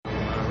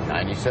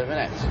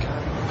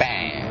97X.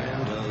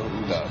 Band,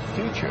 the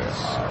future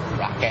of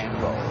rock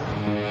and roll.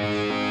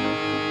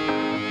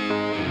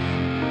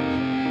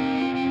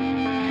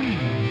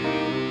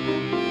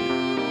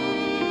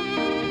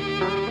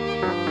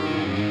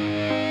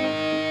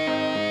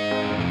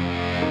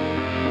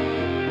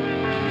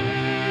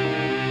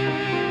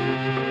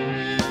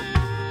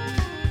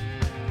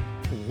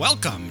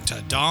 Welcome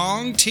to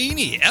Dong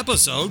Teeny,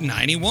 episode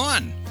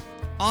 91.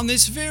 On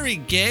this very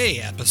gay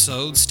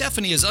episode,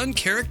 Stephanie is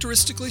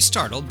uncharacteristically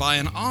startled by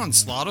an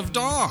onslaught of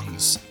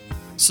dongs.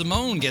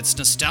 Simone gets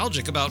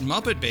nostalgic about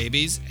Muppet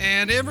Babies,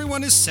 and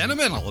everyone is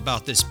sentimental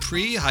about this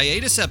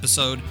pre-hiatus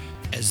episode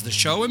as the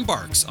show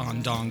embarks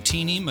on Dong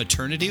Teeny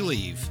maternity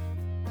leave.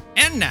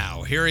 And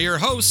now, here are your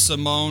hosts,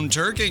 Simone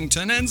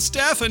Turkington and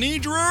Stephanie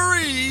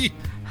Drury.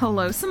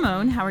 Hello,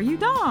 Simone. How are you,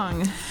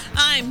 Dong?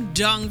 I'm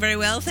Dong very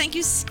well. Thank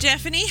you,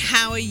 Stephanie.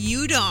 How are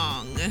you,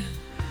 Dong?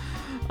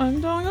 I'm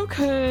Dong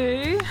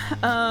okay.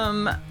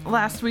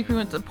 Last week we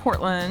went to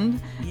Portland,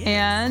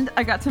 and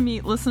I got to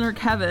meet listener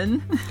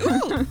Kevin,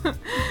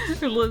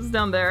 who lives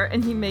down there,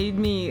 and he made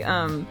me,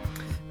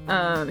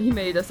 he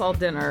made us all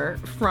dinner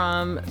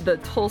from the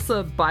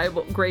Tulsa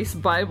Grace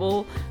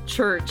Bible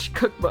Church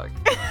cookbook.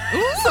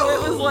 So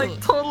it was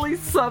like totally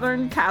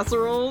southern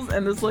casseroles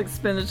and this like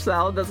spinach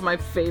salad. That's my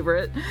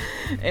favorite.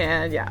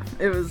 And yeah,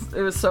 it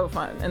was so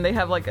fun. And they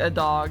have like a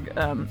dog,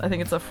 I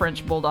think it's a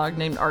French bulldog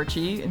named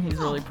Archie, and he's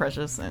really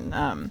precious.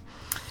 And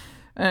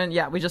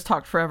yeah, we just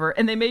talked forever.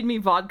 And they made me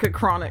vodka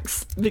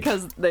chronics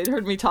because they'd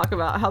heard me talk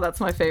about how that's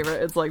my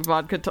favorite. It's like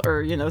vodka,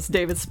 it's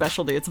David's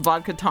specialty. It's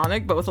vodka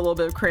tonic, but with a little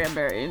bit of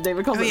cranberry. And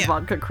David calls it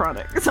vodka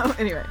chronic. So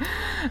anyway,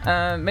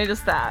 made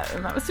us that.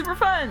 And that was super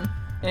fun.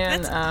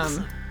 And that's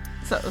awesome.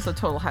 So it was a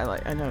total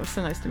highlight. I know. It was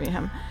so nice to meet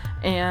him.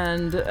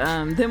 And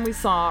then we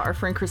saw our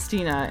friend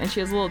Christina, and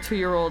she has a little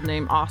 2-year-old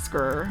named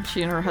Oscar.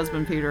 She and her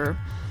husband Peter.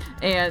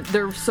 And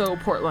they're so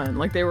Portland.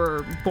 Like, they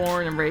were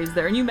born and raised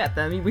there. And you met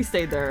them. We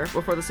stayed there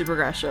before the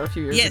Supergrass show a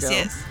few years ago.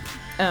 Yes.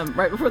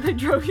 Right before they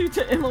drove you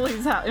to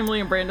Emily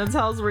and Brandon's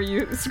house where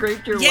you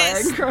scraped your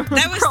leg crawling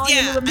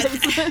into the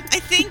basement.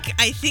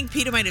 I think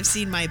Peter might have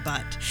seen my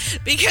butt.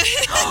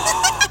 Because...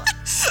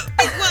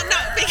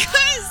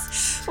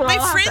 my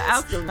friends,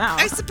 I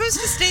was supposed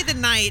to stay the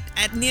night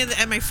at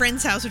my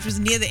friend's house, which was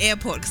near the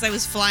airport, because I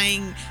was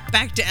flying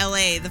back to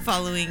LA the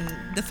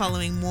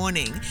following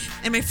morning,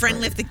 and my friend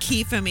left the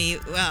key for me.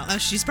 Well,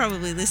 she's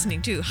probably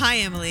listening too. Hi,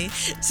 Emily. And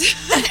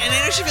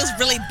I know she feels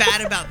really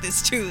bad about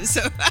this too.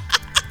 So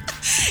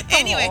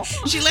anyway,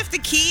 she left the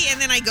key,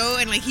 and then I go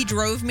and like he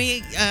drove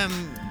me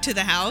to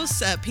the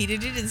house. Peter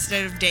did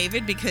instead of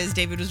David, because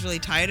David was really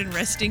tired and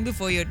resting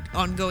before your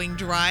ongoing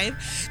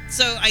drive.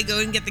 So I go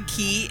and get the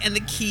key, and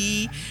the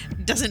key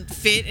doesn't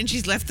fit, and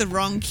she's left the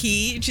wrong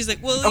key. And she's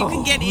like, "Well, you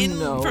can get in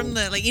from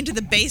the into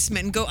the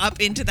basement and go up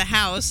into the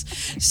house."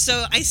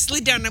 So I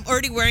slid down. I'm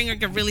already wearing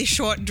like a really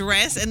short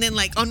dress, and then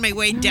like on my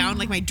way down,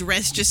 like my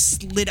dress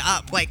just slid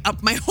up, like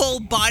up my whole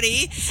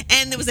body,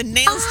 and there was a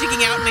nail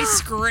sticking out, and I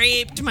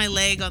scraped my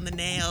leg on the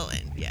nail,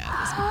 and yeah, it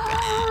was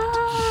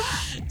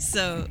bad.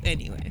 So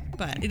anyway,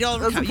 but it all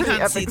recovered. You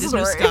can't see, there's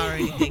no scar or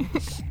anything.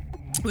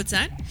 What's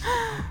that?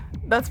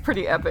 That's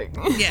pretty epic.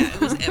 Yeah, it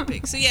was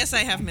epic. So yes, I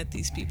have met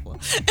these people.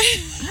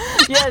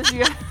 Yes,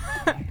 you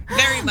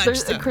very much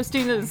so.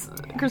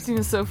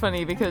 Christina's so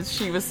funny because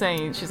she was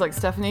saying, she's like,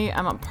 Stephanie,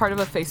 I'm a part of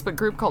a Facebook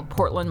group called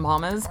Portland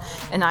Mamas,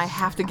 and I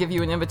have to give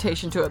you an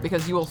invitation to it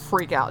because you will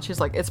freak out.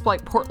 She's like, it's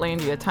like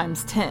Portlandia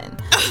times 10.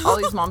 All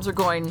these moms are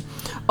going,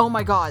 oh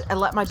my God, I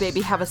let my baby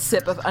have a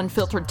sip of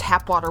unfiltered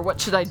tap water. What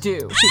should I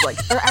do? She's like,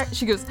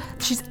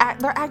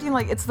 they're acting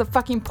like it's the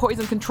fucking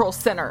poison control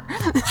center.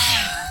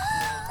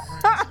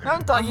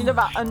 I'm talking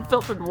about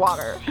unfiltered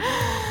water.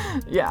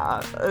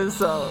 Yeah,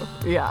 so,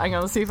 yeah, I'm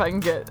going to see if I can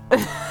get...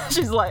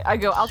 She's like,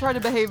 I'll try to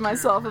behave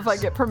myself if I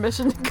get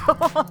permission to go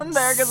on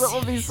there, because it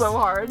will be so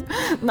hard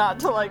not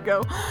to, like,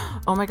 go,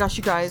 oh my gosh,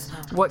 you guys,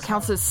 what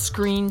counts as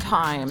screen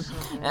time?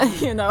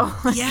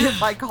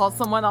 If I call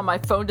someone on my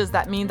phone, does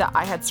that mean that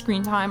I had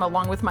screen time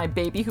along with my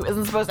baby who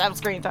isn't supposed to have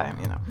screen time,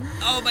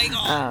 Oh my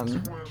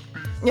God.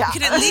 Yeah. You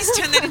could at least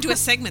turn that into a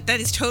segment. That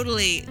is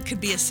totally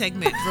could be a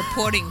segment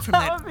reporting from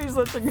that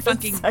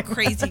fucking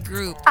crazy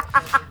group.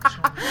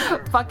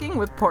 Fucking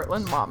with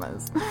Portland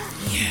Mamas.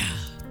 Yeah.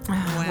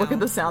 Wow. What could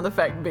the sound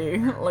effect be?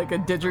 Like a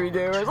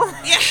didgeridoo or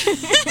something?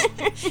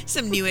 Yeah.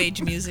 Some new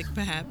age music,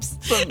 perhaps.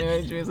 Some new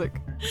age music.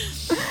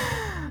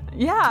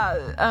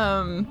 Yeah.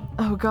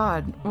 Oh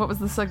God. What was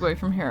the segue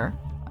from here?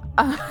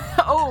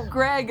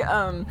 Greg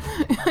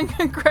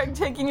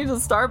taking you to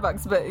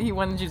Starbucks, but he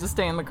wanted you to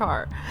stay in the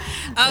car.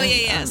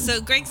 Yeah.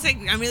 So Greg said,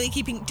 I'm really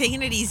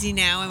taking it easy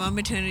now. I'm on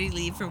maternity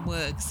leave from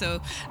work.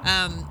 So,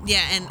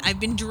 and I've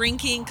been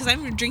drinking, because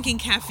I'm drinking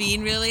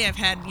caffeine, really. I've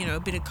had, a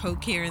bit of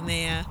Coke here and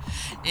there,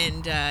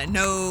 and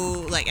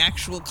no, like,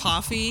 actual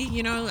coffee,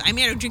 I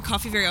mean, I don't drink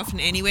coffee very often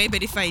anyway,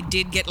 but if I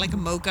did get, like, a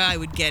mocha, I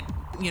would get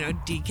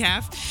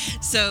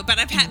decaf. So, but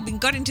I've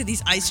got into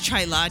these iced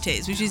chai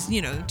lattes, which is,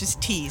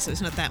 just tea, so it's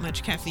not that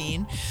much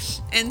caffeine.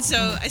 And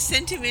so I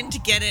sent him in to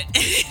get it.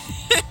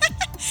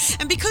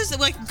 And because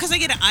I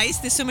get ice,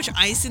 there's so much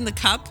ice in the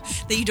cup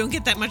that you don't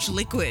get that much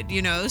liquid,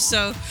 you know.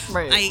 So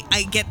right.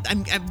 I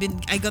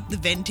got the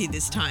venti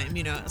this time,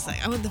 you know. It's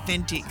like I want the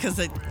venti because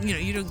I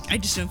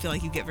just don't feel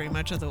like you get very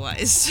much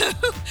otherwise. So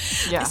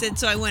yeah. I said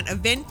so I want a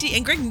venti,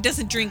 and Greg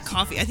doesn't drink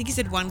coffee. I think he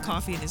said one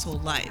coffee in his whole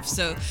life.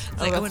 So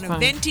I want a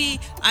venti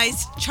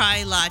iced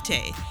chai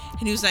latte,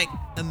 and he was like,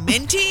 a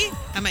menti?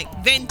 I'm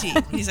like, venti.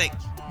 And he's like,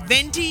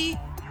 venti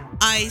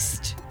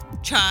iced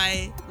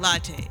chai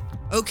latte.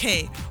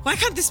 Okay, why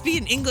can't this be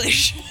in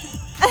English?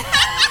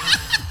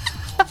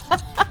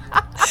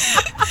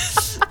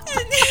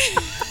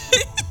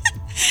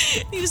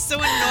 He was so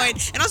annoyed.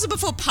 And also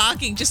before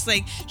parking, just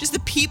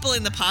the people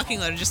in the parking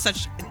lot are just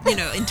such,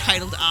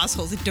 entitled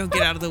assholes that don't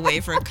get out of the way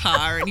for a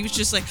car. And he was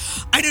just like,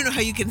 I don't know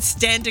how you can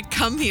stand to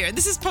come here. And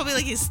this is probably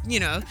like his, he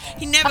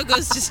never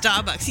goes to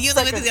Starbucks. He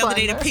only went there the other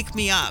day to pick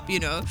me up,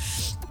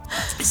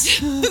 He's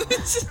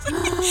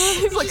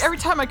like, every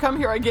time I come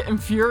here, I get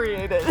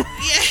infuriated. Yeah,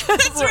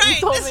 that's right.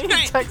 He told me. He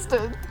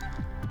texted.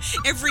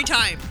 Every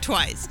time,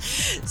 twice.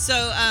 So,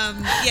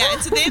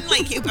 and so then,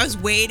 I was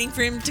waiting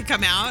for him to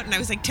come out, and I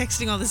was,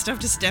 texting all this stuff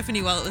to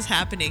Stephanie while it was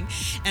happening.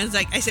 And it's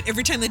I said,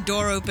 every time the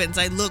door opens,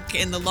 I look,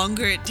 and the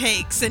longer it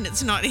takes, and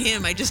it's not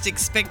him, I just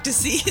expect to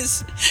see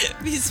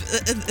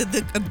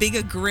a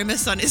bigger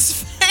grimace on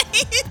his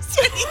face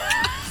when he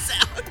comes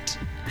out.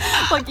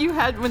 Like you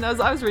had, when I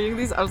was reading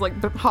these, I was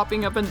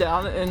hopping up and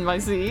down in my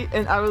seat,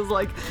 and I was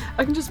like,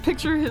 I can just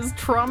picture his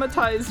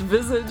traumatized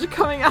visage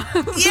coming out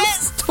of the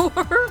store,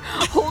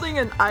 holding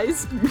an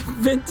iced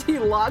venti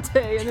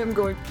latte, and him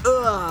going,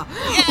 ugh,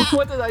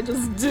 what did I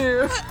just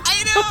do?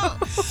 I know.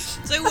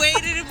 So I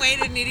waited,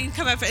 and he didn't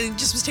come out, and it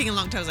just was taking a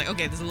long time. I was like,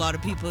 okay, there's a lot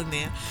of people in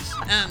there,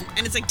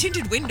 and it's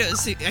tinted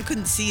windows, so I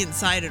couldn't see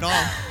inside at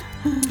all.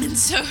 And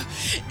so,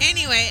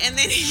 anyway, and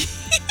then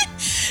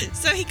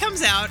so he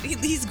comes out,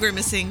 he's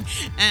grimacing,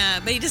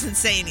 but he doesn't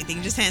say anything,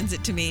 he just hands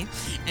it to me,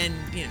 and,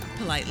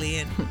 politely,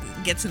 and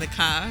gets in the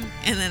car,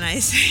 and then I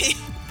say,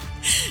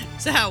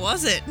 so how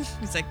was it?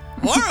 He's like,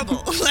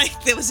 horrible,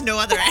 there was no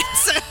other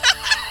answer.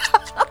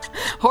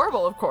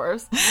 Horrible, of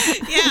course.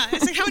 Yeah,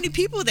 it's like, how many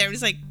people were there? It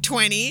was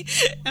 20.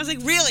 I was like,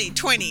 really,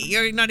 20?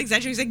 You're not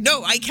exaggerating? He's like,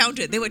 no, I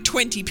counted. There were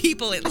 20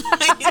 people in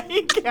line.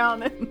 He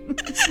counted.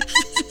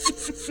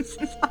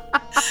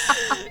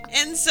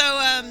 And so,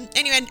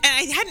 anyway, and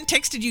I hadn't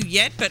texted you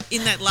yet, but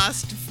in that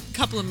last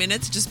couple of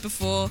minutes just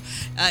before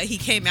he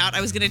came out, I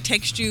was going to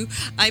text you.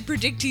 I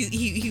predict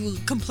he will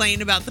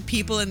complain about the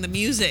people and the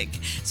music.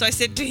 So I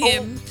said to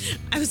him,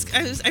 I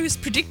was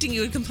predicting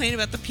you would complain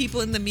about the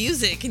people and the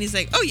music, and he's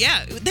like, oh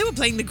yeah, they were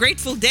playing the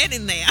Grateful Dead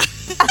in there.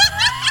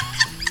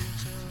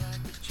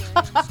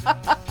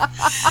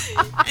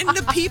 And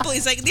the people,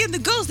 he's like, and the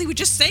girls, they were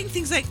just saying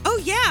things like, oh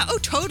yeah, oh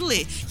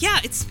totally, yeah,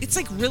 it's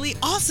really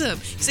awesome.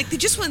 He's like, they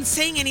just weren't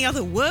saying any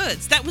other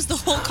words. That was the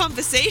whole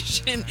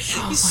conversation.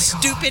 You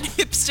stupid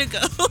hipster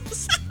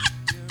girls.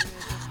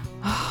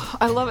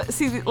 I love it.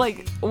 See,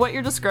 what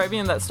you're describing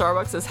in that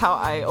Starbucks is how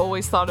I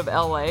always thought of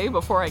LA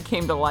before I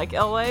came to like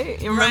LA.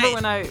 You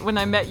remember when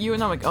I met you,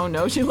 and I'm like, oh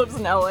no, she lives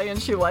in LA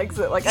and she likes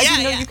it. I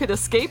didn't know you could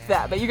escape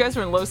that, but you guys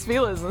are in Los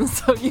Feliz, and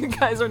so you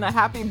guys are in a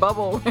happy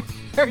bubble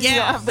where you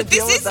don't have to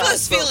deal with that.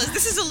 This is Los Feliz.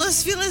 This is a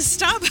Los Feliz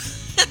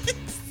Starbucks.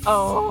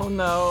 Oh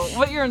no,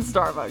 but you're in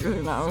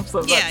Starbucks,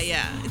 so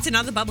yeah, it's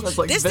another bubble.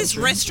 There's this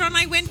restaurant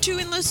I went to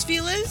in Los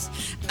Feliz.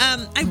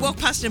 I walked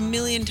past it a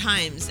million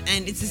times,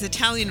 and it's this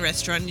Italian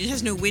restaurant. It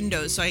has no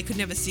windows, so I could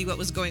never see what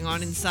was going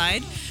on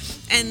inside.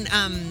 And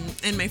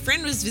my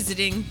friend was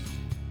visiting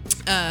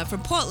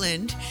from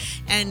Portland,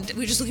 and we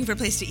were just looking for a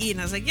place to eat, and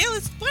I was like, yeah,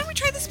 why don't we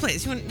try this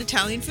place? You want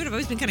Italian food? I've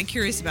always been kind of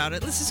curious about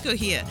it. Let's just go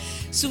here.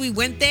 So we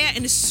went there,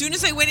 and as soon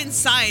as I went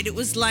inside, it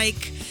was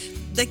like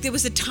there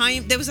was a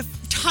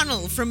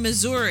tunnel from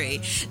Missouri,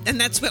 and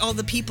that's where all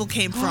the people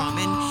came from.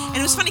 And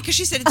it was funny because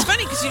she said, it's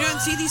funny because you don't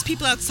see these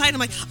people outside. I'm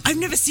like, I've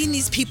never seen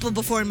these people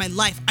before in my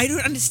life. I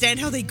don't understand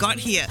how they got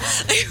here.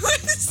 It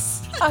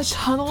was a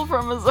tunnel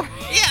from Missouri.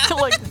 Yeah.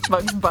 Like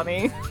Bugs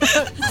Bunny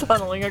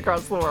tunneling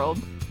across the world.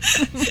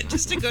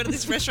 Just to go to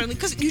this restaurant,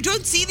 because you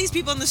don't see these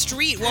people on the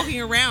street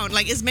walking around.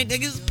 It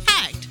was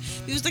packed.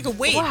 It was like a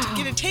wait to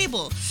get a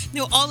table.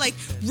 They were all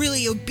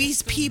really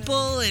obese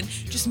people, and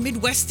just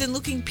Midwestern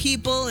looking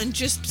people, and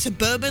just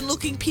suburban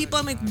looking people.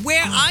 I'm like,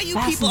 where are you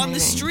people on the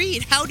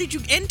street? How did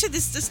you enter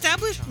this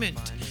establishment?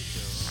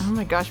 Oh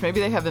my gosh,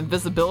 maybe they have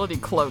invisibility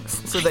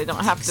cloaks so they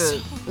don't have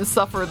to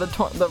suffer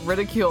the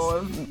ridicule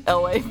of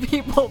LA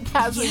people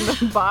passing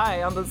them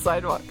by on the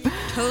sidewalk.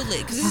 Totally,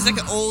 because this is an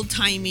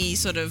old-timey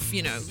sort of,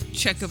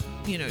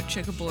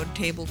 checkerboard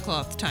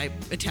tablecloth type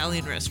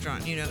Italian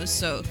restaurant,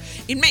 so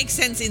it makes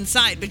sense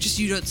inside, but just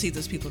you don't see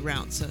those people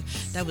around. So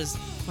that was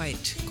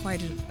quite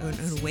an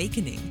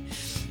awakening.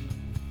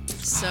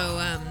 So,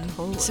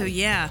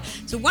 totally.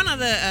 So one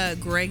other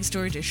Greg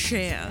story to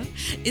share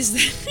is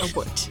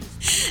that,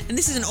 and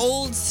this is an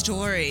old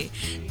story,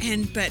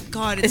 but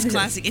God, it's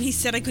classic. And he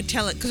said I could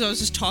tell it because I was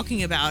just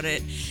talking about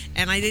it,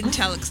 and I didn't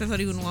tell it because I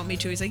thought he wouldn't want me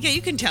to. He's like, yeah,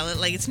 you can tell it.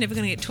 It's never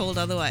going to get told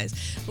otherwise.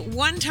 But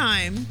one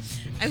time,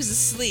 I was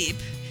asleep,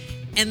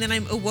 and then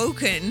I'm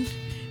awoken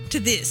to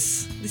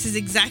this. This is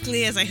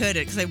exactly as I heard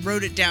it because I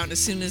wrote it down as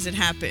soon as it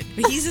happened.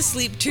 But he's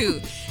asleep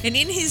too. And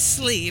in his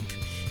sleep,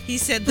 he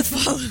said the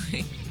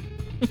following.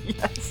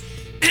 Yes.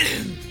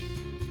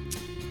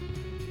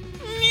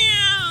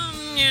 Meow,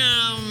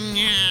 meow,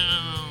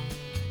 meow.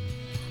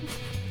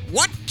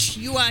 What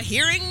you are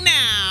hearing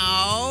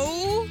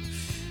now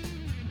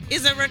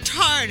is a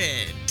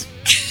retarded.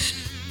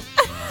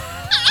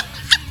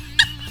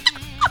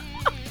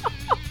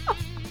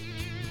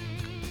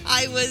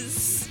 I was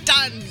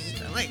stunned.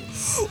 I'm like,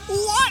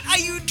 what are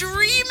you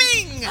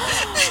dreaming?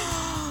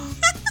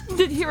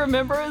 Did he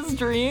remember his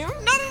dream?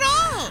 Not at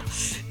all.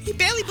 He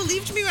barely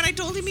believed me when I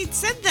told him he'd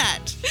said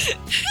that.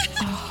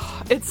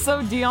 It's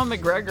so Dion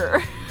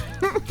McGregor.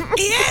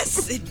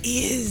 Yes, it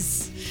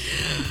is.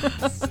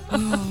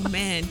 Oh,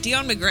 man.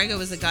 Dion McGregor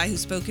was a guy who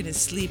spoke in his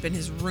sleep, and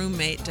his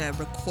roommate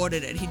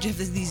recorded it. He just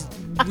has these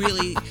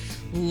really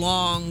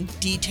long,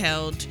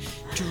 detailed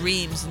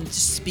dreams and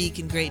just speak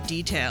in great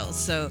detail.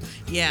 So,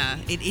 yeah,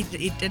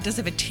 it does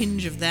have a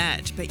tinge of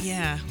that. But,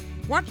 yeah,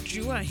 what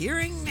you are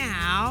hearing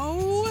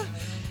now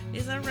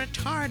is a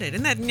retarded.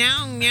 And that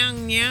nyang,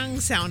 nyang, nyang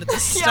sound at the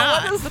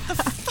start. Yeah, what the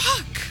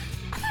fuck?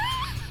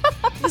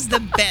 It was the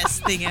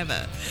best thing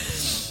ever.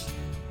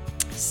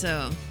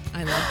 So,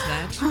 I loved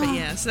that. But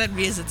yeah, so that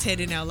rears its head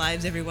in our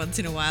lives every once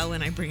in a while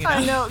when I bring it up.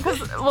 I know,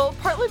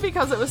 partly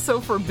because it was so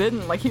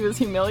forbidden. Like, he was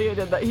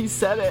humiliated that he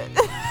said it.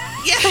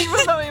 Yeah.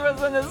 Even though he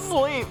was in his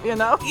sleep, you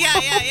know? Yeah.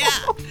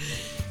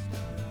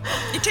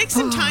 It takes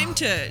some time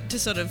to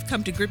sort of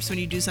come to grips when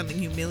you do something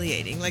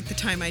humiliating, like the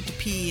time I had to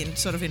pee and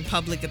sort of in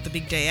public at the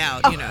big day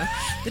out, you know.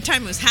 The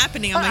time it was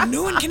happening, I'm like,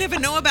 no one can ever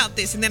know about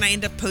this. And then I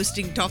end up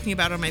talking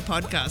about it on my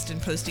podcast and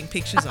posting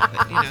pictures of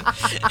it, you know.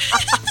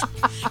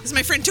 Because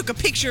my friend took a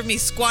picture of me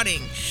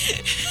squatting.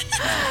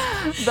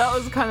 That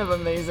was kind of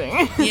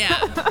amazing. Yeah.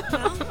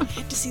 Well, I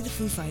had to see the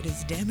Foo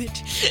Fighters, damn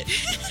it.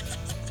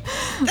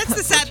 That's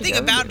the sad thing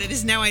about it,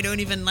 is now I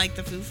don't even like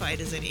the Foo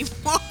Fighters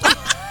anymore.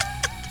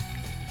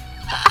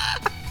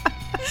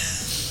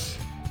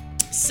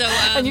 So,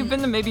 and you've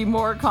been to maybe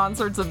more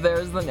concerts of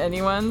theirs than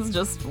anyone's,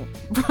 just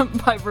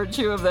by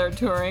virtue of their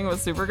touring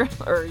with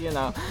Supergrass, or, you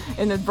know,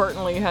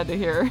 inadvertently had to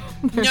hear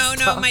their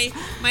stuff.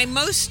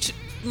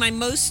 My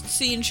most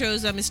seen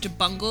shows are Mr.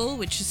 Bungle,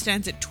 which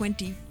stands at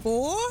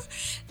 24.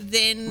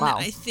 Then wow.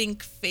 I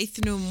think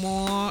Faith No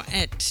More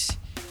at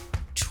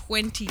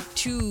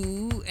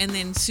 22, and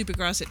then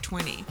Supergrass at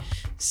 20.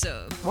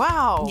 So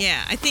wow.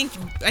 Yeah, I think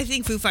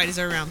Foo Fighters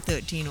are around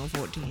 13 or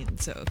 14.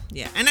 So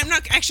yeah, and I'm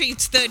not actually.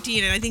 It's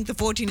 13, and I think the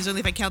 14 is only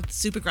if I count the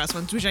Supergrass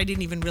ones, which I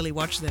didn't even really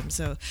watch them,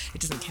 so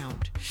it doesn't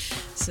count.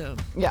 So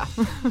yeah,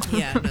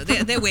 yeah, no,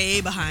 they're way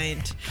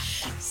behind.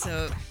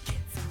 So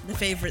the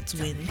favorites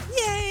win.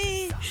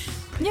 Yay!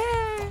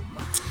 Yay!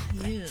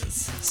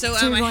 Yes. So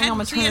I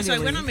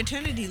went on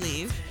maternity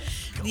leave.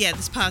 Yeah,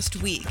 this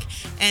past week,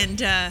 and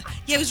yeah,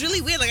 it was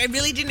really weird. Like, I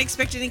really didn't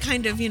expect any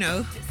kind of, you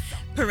know,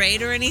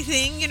 parade or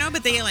anything, you know,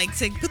 but they like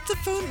say, put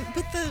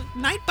the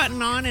night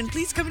button on and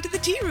please come into the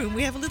tea room.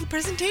 We have a little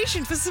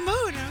presentation for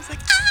Simone. And I was like,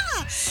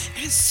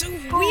 and it's so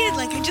weird.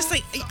 Like,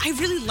 I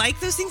really like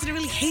those things and I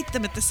really hate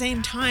them at the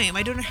same time.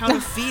 I don't know how to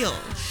feel.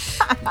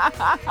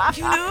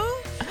 You know?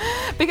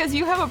 Because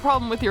you have a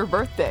problem with your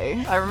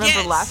birthday. I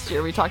remember last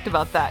year we talked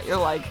about that. You're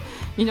like,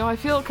 you know, I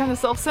feel kind of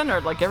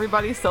self-centered, like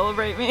everybody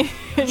celebrate me.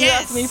 And you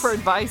ask me for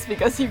advice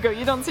because you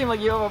don't seem like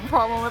you have a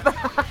problem with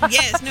that.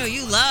 Yes, no,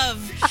 you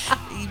love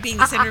being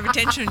the center of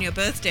attention on your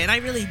birthday, and I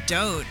really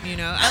don't, you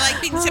know. I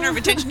like being the center of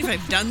attention if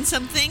I've done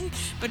something,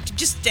 but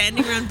just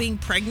standing around being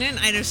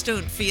pregnant, I just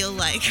don't feel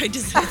like I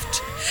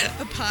deserved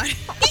a party.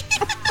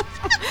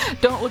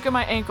 Don't look at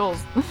my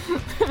ankles.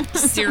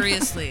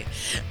 Seriously.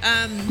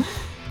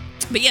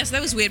 But yes,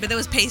 that was weird. But there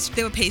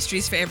were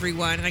pastries for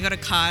everyone, and I got a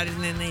card,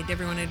 and then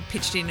everyone had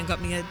pitched in and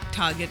got me a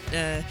Target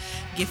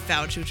gift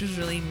voucher, which was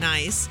really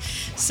nice.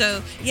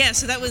 So yeah,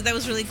 so that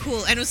was really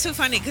cool, and it was so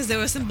funny because there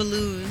were some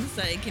balloons,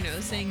 like, you know,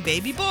 saying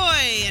 "baby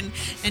boy" and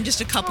just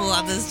a couple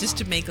others just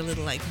to make a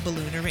little like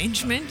balloon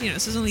arrangement. You know,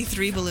 so there's only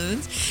 3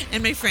 balloons,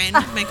 and my friend,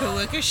 my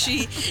coworker,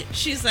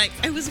 she's like,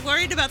 I was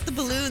worried about the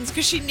balloons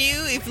because she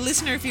knew,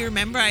 if you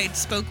remember, I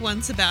spoke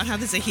once about how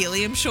there's a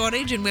helium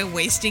shortage and we're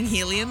wasting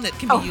helium that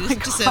can be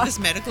used to service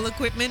medical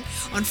equipment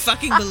on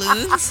fucking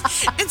balloons.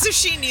 And so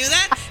she knew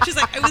that. She's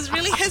like, I was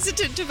really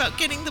hesitant about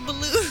getting the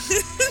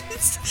balloons.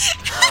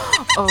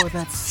 Oh,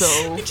 that's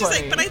so and she's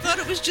funny. like, but I thought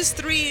it was just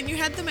 3 and you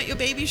had them at your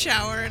baby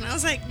shower. And I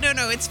was like,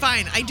 no, it's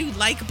fine. I do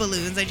like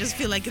balloons. I just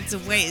feel like it's a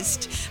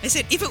waste. I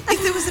said, if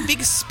there was a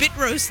big spit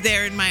roast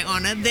there in my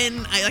honor,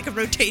 then I like a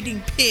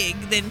rotating pig,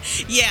 then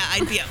yeah,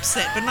 I'd be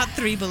upset, but not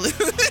 3 balloons.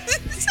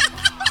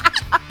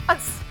 A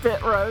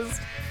spit roast.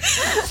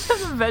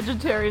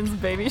 Vegetarian's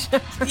baby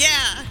shower.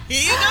 Yeah,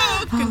 here you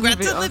go.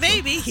 Congrats on the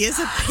baby. Here's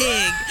a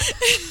pig.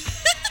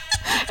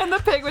 And the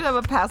pig would have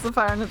a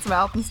pacifier in its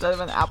mouth instead of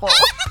an apple.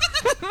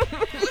 It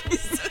would be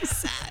so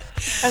sad.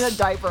 And a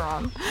diaper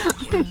on.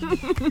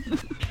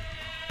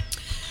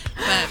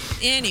 But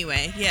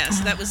anyway, yeah.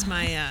 So that was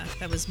my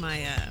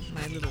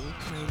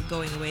my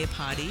going away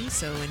party.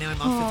 So now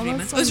I'm off for 3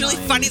 months. So it was really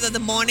nice. funny that the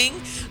morning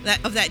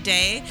of that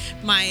day,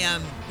 my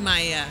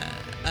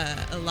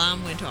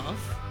alarm went off.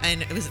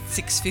 And it was at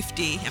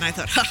 6:50, and I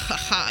thought,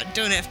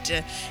 don't have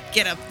to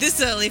get up this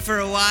early for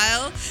a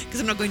while because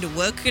I'm not going to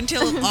work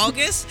until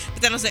August.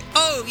 But then I was like,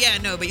 oh yeah,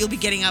 no, but you'll be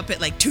getting up at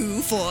like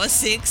 2, 4,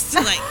 6. So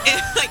like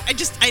I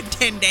had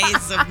 10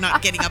 days of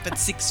not getting up at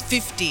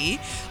 6:50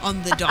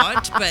 on the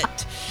dot.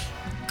 But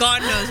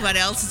God knows what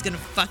else is going to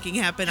fucking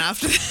happen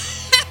after that.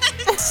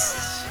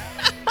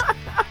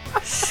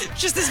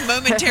 Just this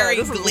momentary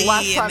this is glee. the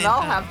last time and then,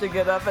 I'll have to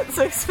get up at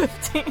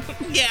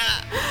 6:15.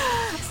 Yeah.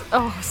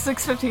 Oh,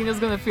 6:15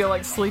 is going to feel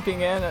like sleeping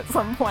in at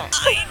some point.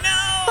 I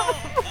know.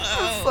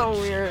 It's so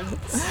weird.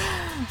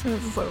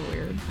 It's so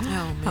weird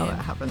Oh, how that man.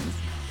 happens.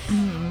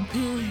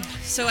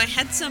 So I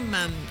had some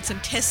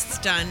tests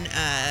done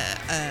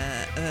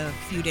a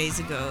few days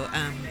ago.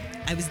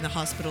 I was in the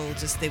hospital.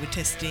 They were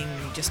testing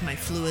just my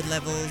fluid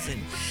levels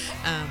and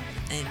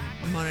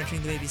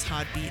monitoring the baby's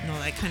heartbeat and all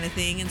that kind of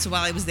thing. And so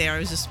while I was there, I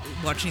was just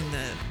watching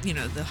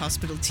the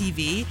hospital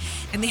TV,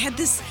 and they had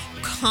this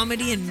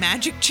comedy and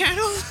magic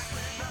channel.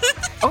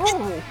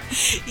 Oh,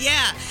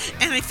 Yeah,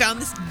 and I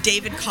found this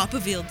David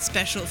Copperfield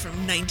special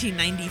from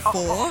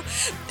 1994,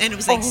 and it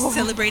was like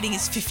celebrating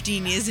his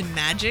 15 years in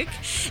magic.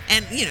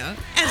 And,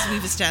 as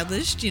we've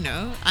established,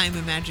 I'm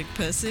a magic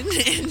person,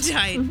 and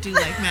I do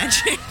like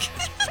magic.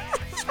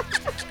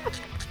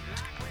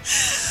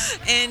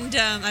 And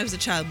I was a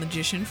child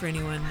magician for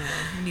anyone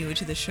newer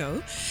to the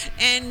show.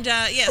 And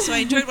so I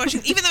enjoyed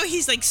watching, even though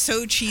he's like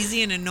so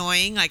cheesy and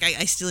annoying, like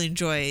I still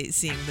enjoy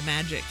seeing the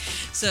magic.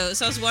 So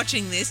I was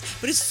watching this,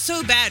 but it's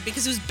so bad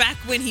because it was back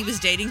when he was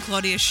dating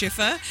Claudia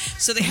Schiffer.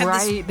 So they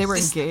had they were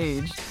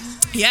engaged.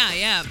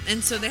 Yeah.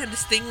 And so they had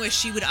this thing where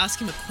she would ask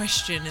him a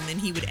question and then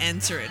he would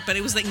answer it. But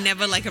it was like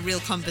never like a real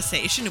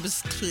conversation. It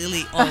was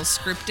clearly all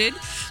scripted.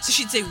 So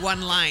she'd say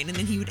one line and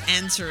then he would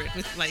answer it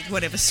with like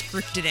whatever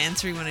scripted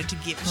answer he wanted to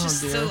give. It's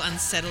just so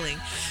unsettling.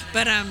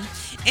 But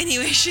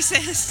anyway, she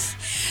says,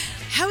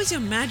 how is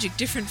your magic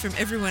different from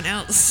everyone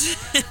else?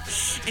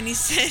 And he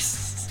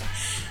says,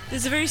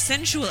 there's a very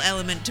sensual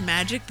element to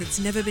magic that's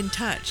never been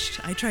touched.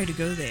 I try to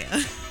go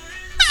there.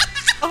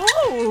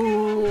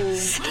 Oh,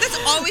 And that's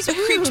always what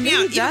creeped me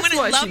out. Even when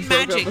I loved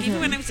magic,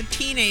 even when I was a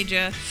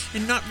teenager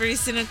and not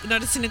as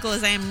cynical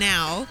as I am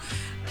now,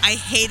 I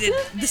hated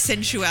the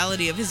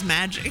sensuality of his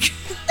magic.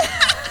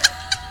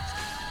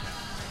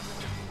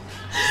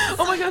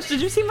 Oh my gosh, did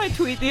you see my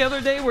tweet the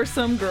other day where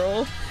some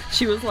girl,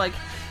 she was like,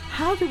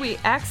 how do we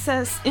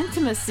access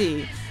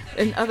intimacy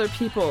in other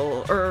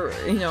people or,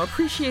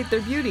 appreciate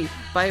their beauty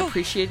by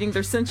appreciating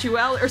their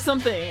sensuality or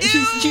something?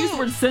 She used the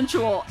word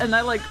sensual, and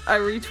I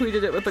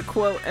retweeted it with a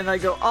quote, and I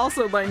go,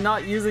 also by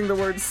not using the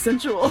word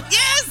sensual.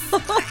 Yes!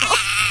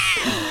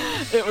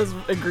 It was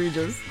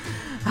egregious.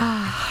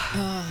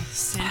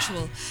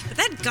 Sensual. But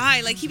that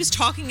guy, he was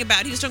talking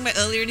about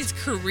earlier in his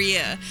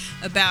career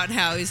about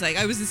how he's like,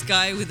 I was this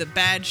guy with a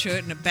bad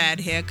shirt and a bad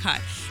haircut.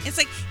 It's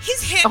like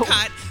his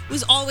haircut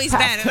was always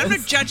bad, and I'm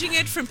not judging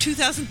it from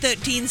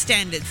 2013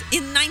 standards.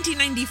 In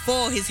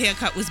 1994, his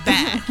haircut was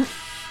bad.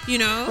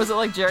 Was it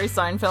like Jerry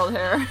Seinfeld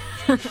hair?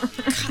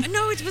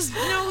 No, it was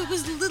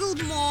a little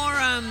more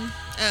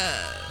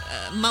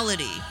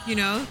mullety,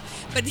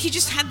 But he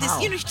just had this,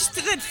 he just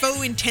did that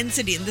faux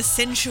intensity and the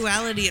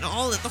sensuality and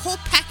all that, the whole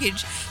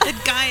package. That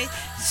guy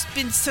has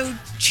been so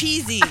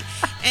cheesy.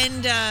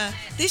 And there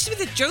used to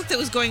be the joke that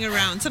was going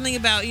around, something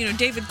about,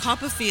 David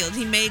Copperfield.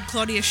 He made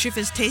Claudia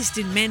Schiffer's taste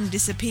in men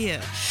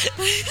disappear.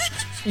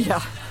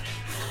 Yeah.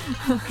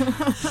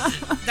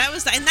 That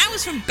was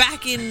from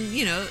back in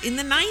in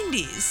the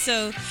 90s.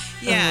 So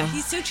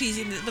he's so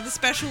cheesy. But the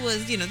special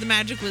was the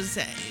magic was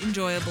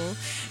enjoyable.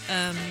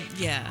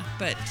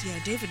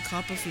 David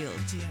Copperfield.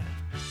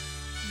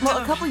 Well,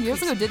 a couple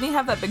years ago, didn't he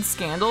have that big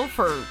scandal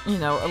for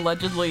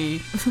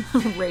allegedly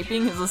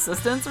raping his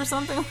assistants or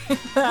something like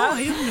that? Oh,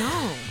 I don't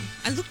know.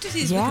 I looked at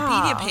his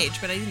Wikipedia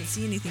page, but I didn't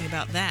see anything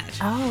about that.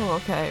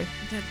 Oh, okay.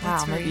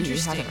 That's very maybe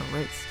interesting. He had it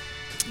erased.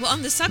 Well,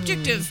 on the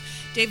subject of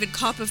David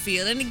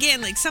Copperfield, and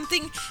again, we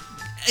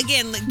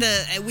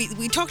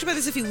talked about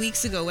this a few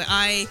weeks ago, where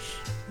I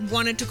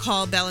wanted to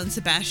call Belle and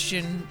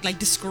Sebastian,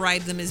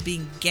 describe them as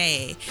being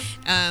gay,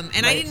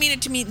 and I didn't mean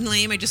it to mean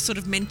lame. I just sort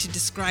of meant to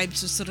describe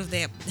sort of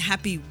their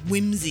happy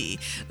whimsy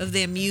of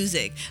their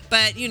music.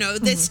 But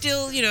there's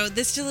still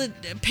a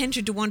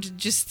penchant to want to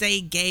just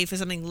say gay for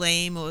something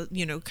lame or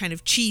kind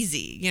of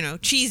cheesy.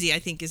 Cheesy I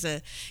think is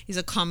a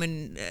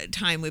common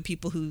time where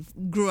people who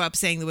grew up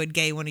saying the word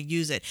gay want to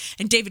use it.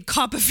 And David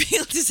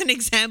Copperfield is an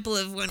example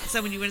of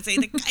someone you want to say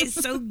the guy's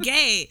so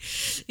gay,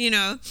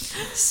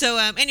 So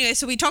anyway,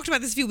 so we talked about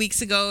this a few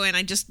weeks ago, and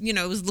I just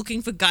was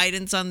looking for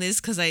guidance on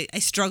this because I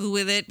struggle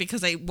with it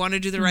because I want to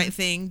do the right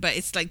thing, but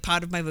it's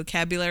part of my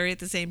vocabulary at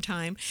the same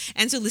time.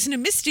 And so listener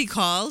Misty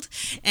called,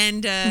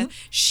 and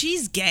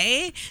she's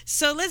gay,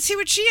 so let's hear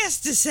what she has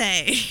to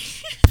say.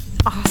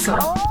 Awesome.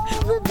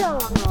 Call the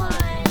dog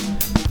line.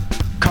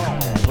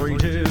 Call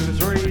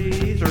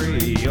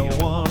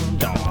 323-301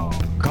 dog.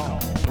 Call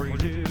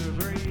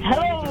 323.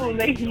 Hello,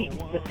 ladies.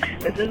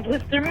 This is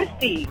Mr.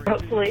 Misty.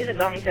 Hopefully the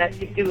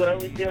Dongtastic duo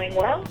is doing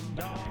well.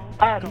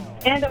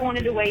 And I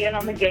wanted to weigh in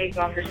on the gay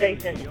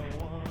conversation.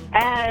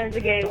 As a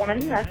gay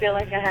woman, I feel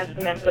like I have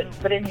some input to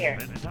put in here.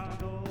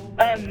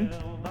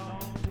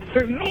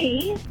 For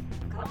me,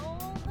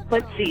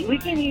 let's see, we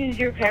can use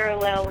your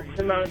parallel with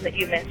Simone that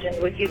you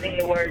mentioned with using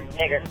the word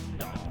nigger.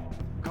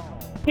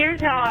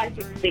 Here's how I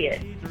could see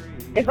it.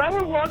 If I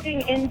were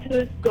walking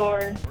into a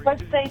store,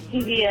 let's say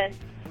CVS,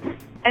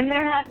 and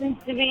there happens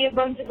to be a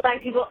bunch of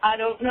black people I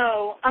don't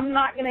know, I'm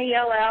not going to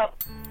yell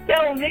out,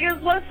 yo,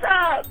 niggas, what's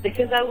up?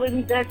 Because I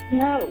wouldn't, that's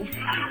no.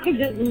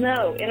 Just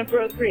no,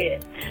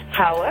 inappropriate.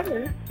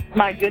 However,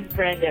 my good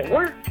friend at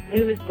work,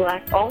 who is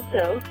black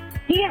also,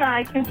 he and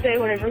I can say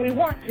whatever we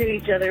want to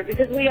each other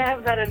because we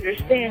have that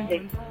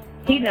understanding.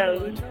 He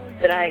knows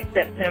that I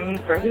accept him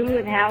for who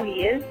and how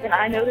he is, and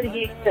I know that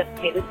he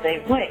accepts me the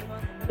same way.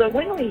 So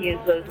when we use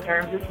those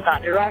terms, it's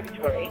not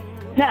derogatory.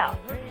 Now,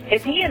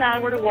 if he and I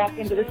were to walk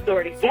into the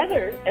store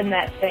together and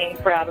that same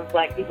crowd of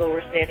black people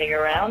were standing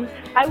around,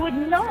 I would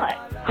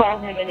not call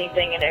him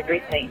anything and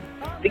everything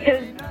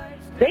because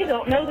they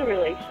don't know the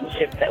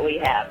relationship that we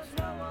have.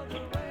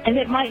 And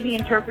it might be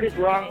interpreted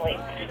wrongly.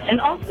 And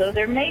also,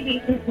 there may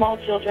be some small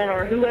children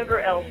or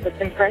whoever else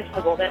that's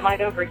impressionable that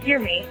might overhear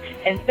me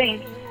and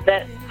think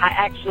that I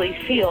actually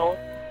feel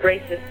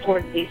racist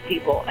towards these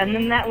people. And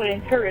then that would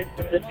encourage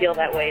them to feel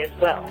that way as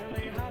well.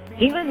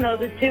 Even though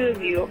the two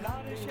of you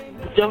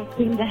don't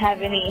seem to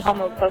have any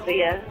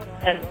homophobia,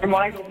 and from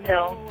what I can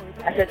tell,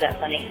 I said that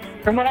funny,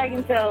 from what I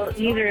can tell,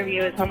 neither of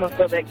you is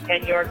homophobic,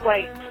 and you're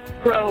quite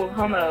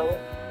pro-homo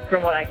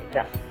from what I can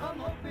tell.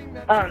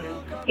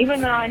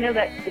 Even though I know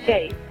that's the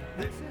case,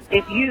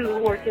 if you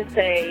were to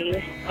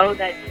say, oh,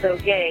 that's so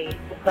gay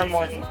to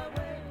someone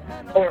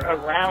or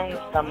around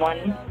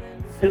someone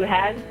who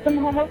has some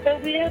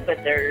homophobia,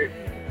 but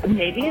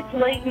maybe it's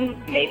latent,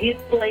 maybe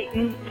it's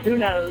blatant, who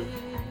knows,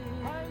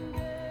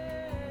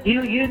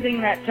 you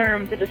using that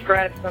term to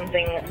describe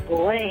something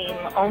lame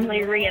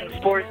only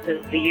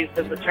reinforces the use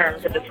of the term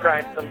to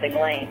describe something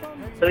lame.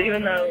 So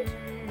even though,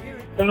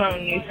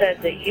 Simone, you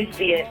said that you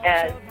see it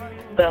as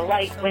the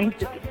light,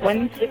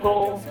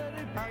 whimsical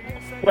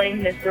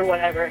lameness or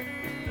whatever,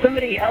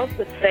 somebody else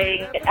is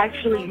saying it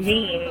actually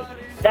means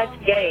that's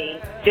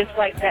gay, just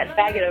like that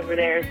faggot over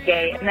there is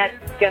gay, and that's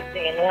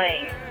disgusting and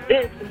lame.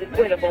 This is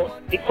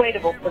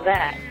equatable to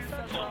that.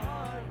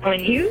 When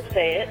you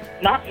say it,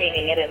 not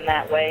meaning it in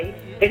that way,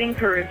 it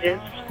encourages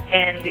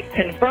and it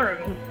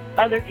confirms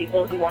other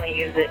people who want to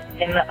use it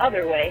in the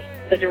other way,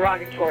 the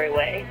derogatory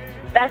way.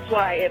 That's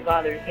why it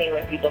bothers me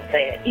when people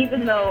say it,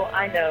 even though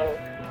I know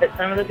that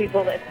some of the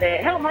people that say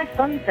it, hell, my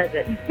son says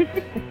it.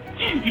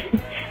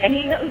 And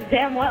he knows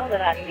damn well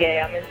that I'm gay.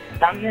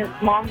 I'm his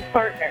mom's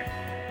partner.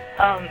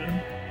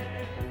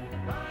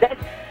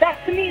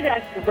 That to me,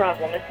 that's the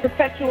problem. It's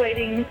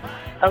perpetuating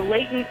a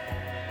latent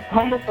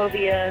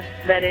homophobia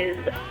that is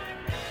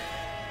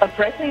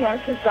oppressing our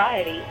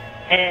society.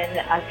 And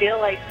I feel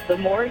like the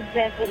more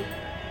examples,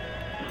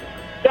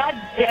 God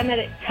damn it,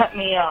 it cut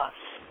me off.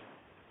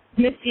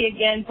 Misty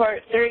again,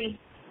 part 3.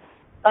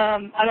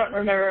 I don't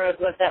remember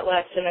what that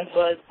last sentence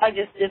was. I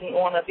just didn't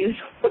want to be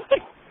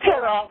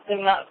cut off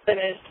and not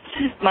finish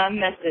my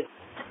message.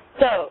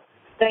 So,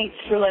 thanks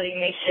for letting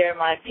me share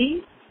my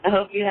piece. I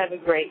hope you have a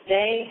great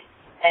day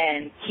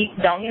and keep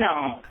donging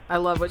on. I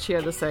love what she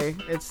had to say.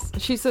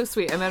 She's so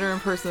sweet. I met her in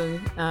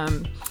person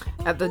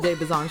at the Day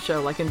Bazong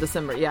show, like in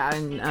December. Yeah,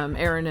 and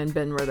Erin and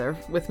Ben were there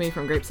with me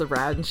from Grapes of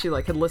Rad, and she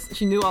had listened.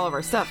 She knew all of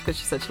our stuff because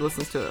she said she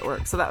listens to it at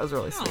work. So that was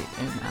really sweet.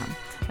 And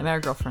I met her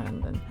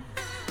girlfriend, and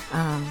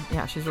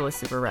yeah, she's really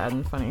super rad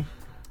and funny.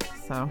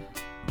 So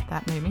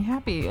that made me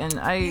happy, and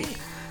I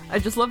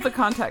just love the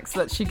context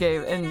that she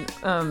gave, and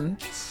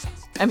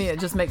I mean, it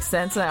just makes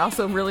sense, and I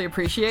also really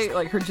appreciate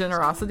her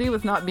generosity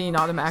with not being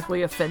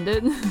automatically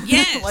offended.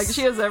 Yes.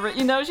 she has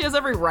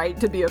every right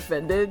to be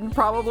offended,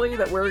 probably,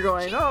 that we're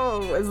going,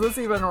 oh, is this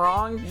even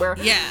wrong?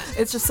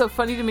 It's just so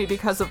funny to me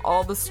because of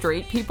all the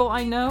straight people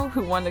I know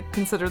who want to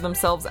consider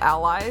themselves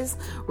allies,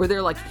 where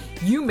they're like,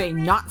 you may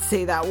not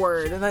say that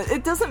word, and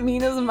it doesn't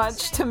mean as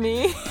much to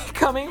me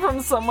coming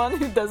from someone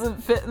who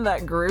doesn't fit in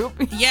that group.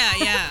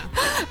 Yeah.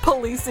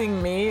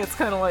 Policing me, it's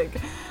kind of like,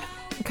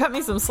 cut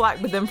me some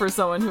slack, but then for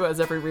someone who has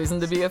every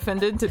reason to be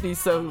offended to be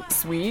so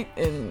sweet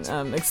in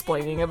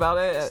explaining about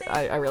it,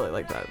 I really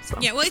like that. So.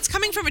 Yeah, well, it's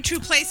coming from a true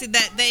place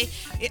that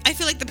I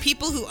feel like the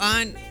people who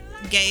aren't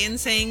gay and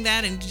saying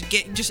that and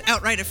get just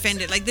outright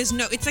offended, there's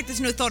no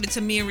thought, it's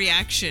a mere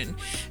reaction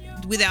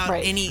without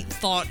any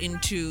thought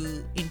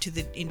into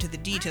the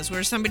details.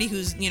 Whereas somebody who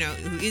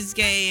is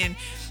gay and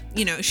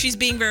she's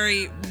being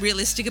very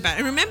realistic about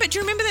it. And do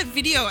you remember that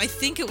video? I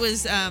think it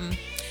was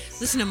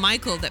Listen to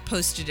Michael that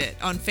posted it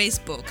on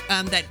Facebook.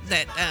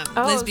 That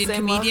lesbian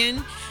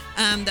comedian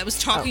that was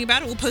talking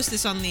about it. We'll post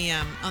this on the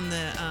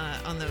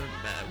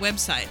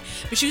website.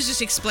 But she was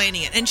just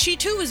explaining it, and she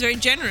too was very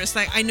generous.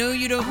 Like, I know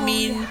you don't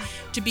mean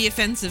to be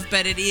offensive,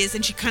 but it is,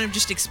 and she kind of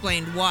just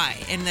explained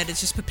why, and that it's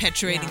just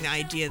perpetuating the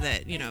idea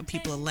that, you know,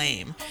 people are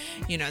lame,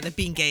 you know, that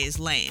being gay is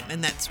lame,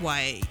 and that's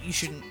why you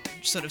shouldn't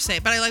sort of say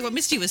it. But I like what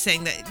Misty was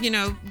saying, that, you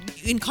know,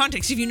 in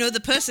context, if you know the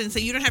person, so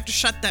you don't have to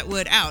shut that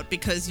word out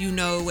because you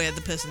know where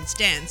the person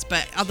stands,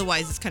 but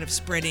otherwise it's kind of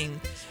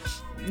spreading,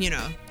 you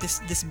know,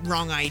 this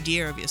wrong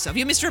idea of yourself.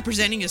 You're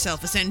misrepresenting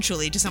yourself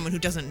essentially to someone who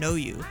doesn't know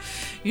you,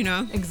 you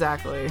know?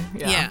 Exactly.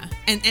 Yeah.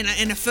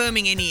 And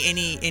affirming any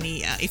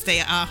if they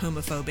are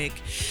homophobic,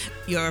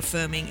 you're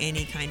affirming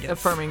any kind of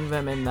affirming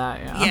them in that.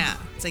 Yeah.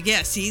 It's like,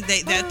 yeah, see,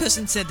 that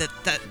person said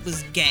that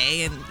was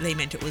gay and they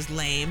meant it was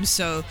lame.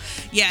 So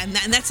yeah, and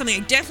that's something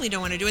I definitely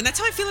don't want to do. And that's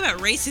how I feel about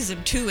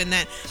racism too, and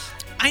that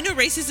I know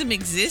racism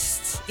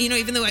exists, you know,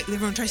 even though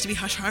everyone tries to be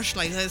hush-hush,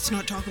 like, let's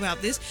not talk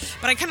about this.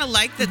 But I kind of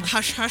like the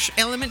hush-hush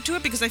element to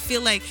it, because I feel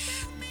like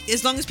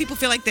as long as people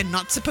feel like they're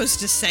not supposed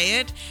to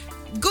say it,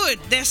 good,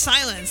 they're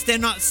silenced. They're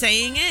not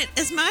saying it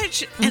as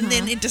much, and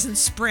then it doesn't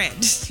spread.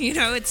 You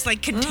know, it's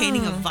like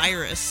containing a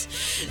virus.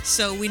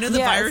 So we know the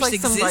virus it's like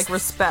exists. Some like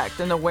respect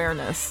and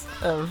awareness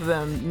of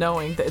them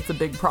knowing that it's a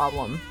big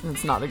problem and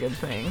it's not a good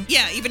thing.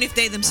 Yeah, even if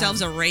they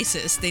themselves are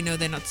racist, they know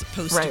they're not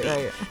supposed to be,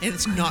 right. and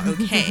it's not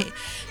okay.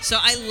 So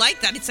I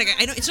like that. It's like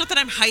it's not that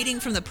I'm hiding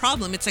from the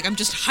problem. It's like I'm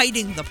just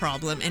hiding the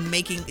problem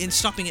and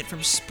stopping it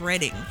from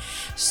spreading.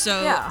 So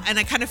and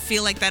I kind of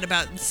feel like that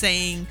about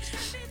saying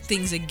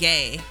things are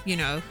gay, you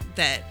know,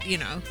 that, you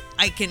know,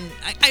 I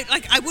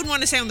wouldn't want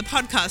to say on the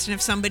podcast and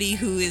have somebody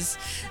who is,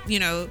 you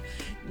know,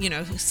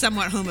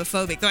 somewhat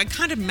homophobic, though I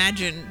can't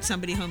imagine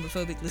somebody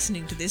homophobic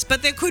listening to this,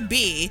 but there could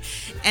be,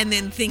 and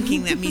then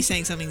thinking that me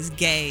saying something's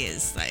gay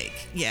is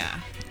like,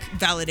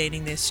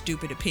 validating their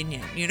stupid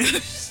opinion, you know?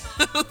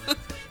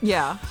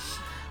 Yeah.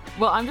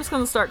 Well, I'm just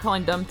going to start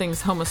calling dumb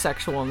things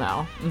homosexual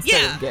now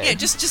instead of gay. Yeah,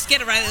 just get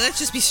it right. Let's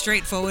just be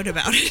straightforward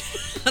about it.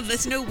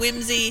 There's no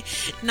whimsy,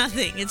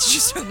 nothing. It's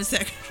just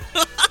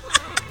homosexual.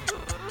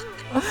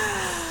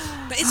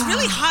 But it's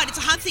really hard. It's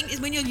a hard thing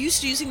when you're used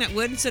to using that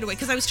word in sort of way.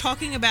 Because I was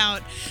talking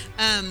about,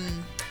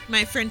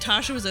 my friend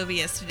Tasha was over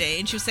yesterday,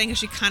 and she was saying how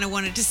she kind of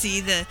wanted to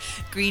see the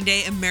Green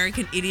Day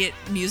American Idiot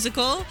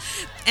musical.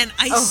 And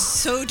I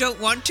so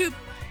don't want to.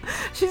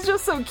 She's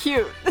just so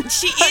cute.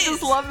 She is. I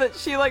just love that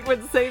she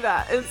would say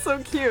that. It's so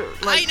cute.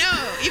 Like, I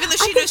know. Even though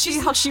she knows see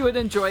how she would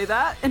enjoy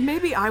that, and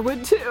maybe I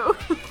would too.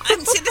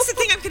 And see, that's the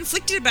thing, I'm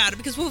conflicted about it,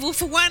 because well,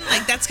 for one,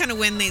 like, that's kind of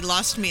when they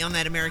lost me on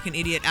that American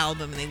Idiot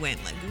album, and they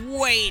went like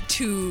way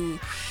too,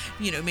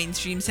 you know,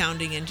 mainstream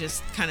sounding and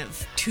just kind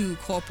of too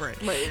corporate,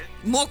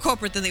 more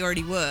corporate than they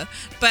already were.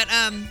 But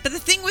the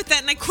thing with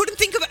that, and I couldn't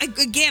think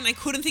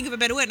of a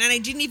better word, and I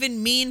didn't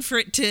even mean for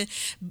it to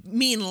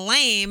mean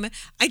lame.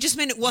 I just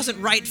meant it wasn't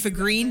right for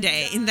Green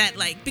Day in that,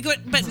 like,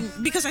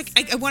 because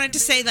I wanted to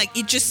say, like,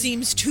 it just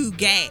seems too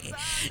gay,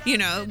 you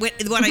know,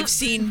 what I've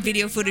seen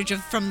video footage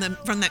of from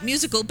that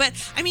musical. But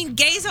I mean,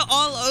 gays are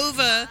all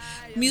over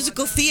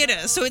musical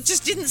theater, so it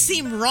just didn't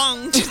seem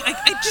wrong. Do you know what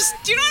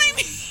I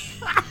mean?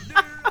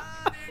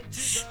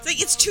 It's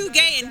like, it's too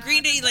gay, and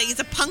Green Day, like, it's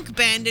a punk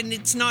band, and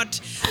it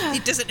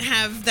doesn't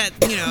have that,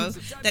 you know,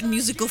 that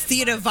musical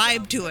theater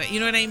vibe to it, you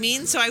know what I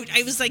mean? So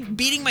I was like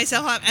beating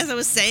myself up as I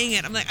was saying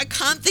it. I'm like, I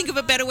can't think of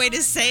a better way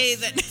to say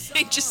that.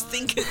 I just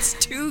think it's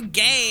too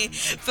gay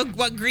for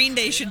what Green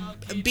Day should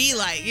be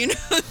like, you know?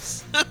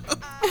 So,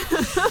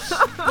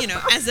 you know,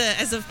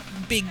 as a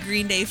big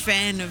Green Day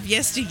fan of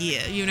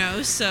yesteryear, you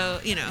know, so,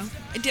 you know,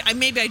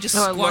 maybe I just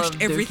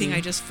squashed everything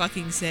I just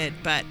fucking said,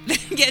 but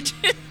yeah.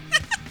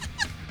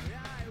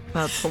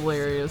 That's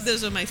hilarious.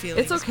 Those are my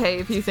feelings. It's okay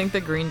if you think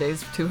that Green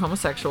Day's too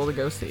homosexual to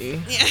go see.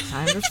 Yeah.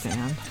 I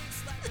understand.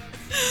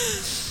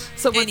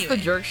 So what's the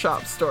jerk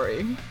shop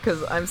story?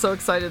 Because I'm so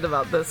excited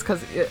about this,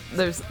 because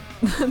there's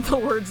the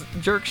words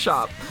jerk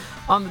shop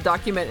on the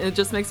document, and it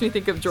just makes me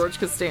think of George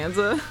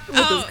Costanza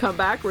with his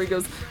comeback where he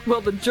goes, well,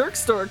 the jerk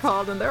store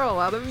called and they're all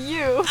out of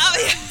you. Oh,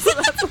 yeah. So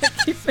that's what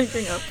I keep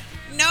thinking of.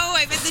 No,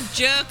 I meant the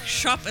jerk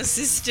shop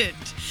assistant.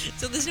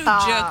 So there's no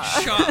jerk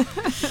shop,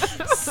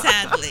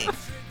 sadly.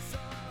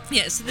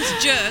 Yeah, so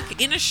this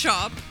jerk in a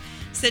shop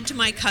said to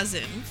my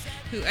cousin,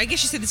 who, I guess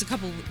she said this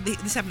happened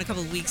a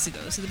couple of weeks ago,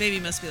 so the baby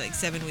must be like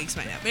 7 weeks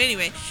by now. But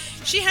anyway,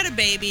 she had a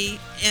baby,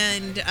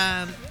 and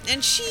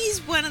she's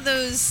one of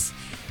those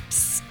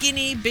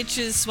skinny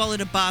bitches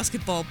swallowed a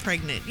basketball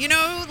pregnant, you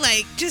know,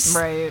 like just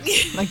right,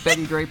 like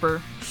Betty Draper.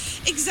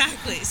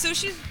 Exactly. So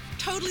she's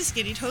totally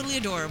skinny, totally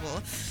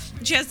adorable.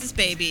 She has this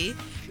baby.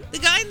 The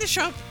guy in the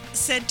shop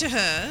said to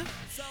her,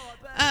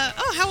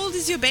 oh, how old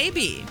is your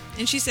baby?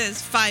 And she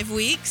says, 5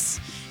 weeks.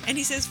 And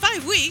he says,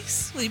 5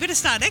 weeks? Well, you better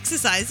start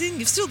exercising.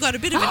 You've still got a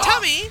bit of a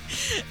tummy.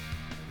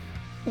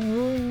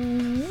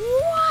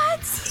 What?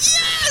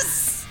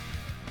 Yes!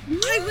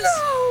 I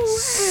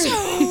was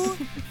so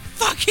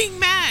fucking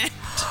mad.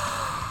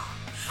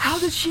 How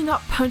did she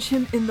not punch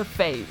him in the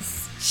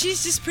face?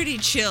 She's just pretty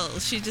chill.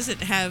 She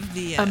doesn't have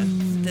the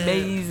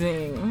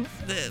amazing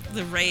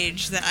the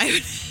rage that I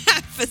would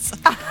have for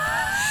something.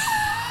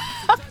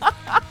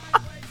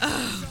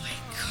 Oh my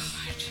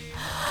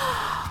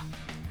god.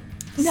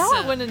 Now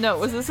I want to know,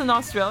 was this in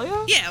Australia?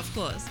 Yeah, of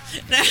course.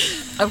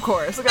 Of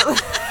course.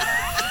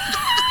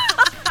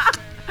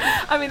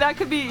 I mean, that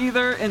could be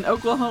either in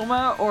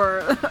Oklahoma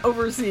or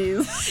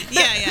overseas.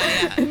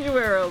 Yeah.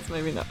 Anywhere else,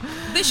 maybe not.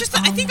 But it's just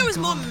that I think I was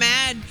more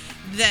mad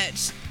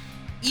that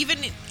even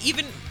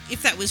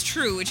if that was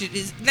true, which it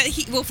is, that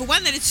he, well, for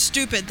one, that it's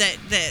stupid that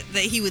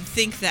he would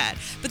think that,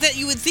 but that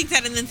you would think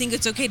that and then think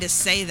it's okay to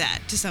say that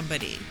to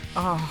somebody.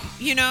 Oh.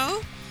 You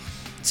know?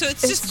 So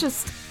it's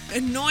just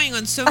annoying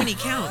on so many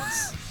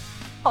counts.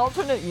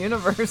 Alternate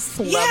universe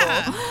level.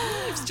 Yeah.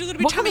 You've still got to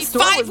be What kind of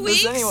story 5 was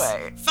weeks. this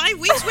anyway? 5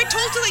 weeks? We're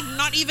told to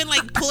not even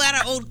pull out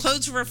our old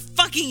clothes for a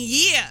fucking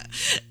year.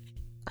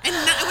 And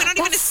we're not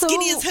even as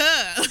skinny as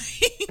her.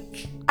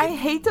 I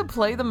hate to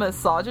play the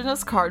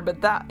misogynist card,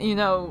 but that,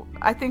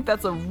 I think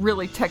that's a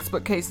really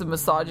textbook case of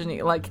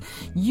misogyny. Like,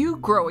 you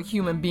grow a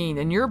human being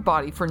in your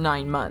body for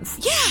 9 months.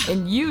 Yeah.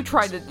 And you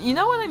try to, you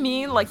know what I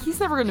mean? Like, he's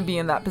never going to be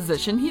in that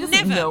position. He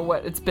doesn't know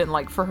what it's been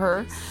like for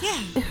her. Yeah.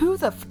 Who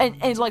the,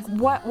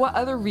 what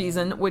other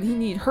reason would he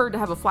need her to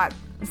have a flat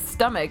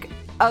stomach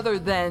other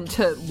than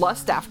to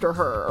lust after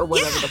her or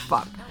whatever the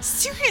fuck?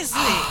 Seriously.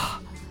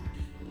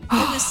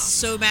 I was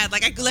so mad.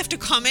 I left a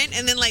comment,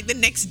 and then the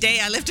next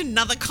day I left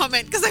another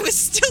comment because I was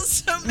still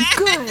so mad.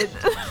 Good.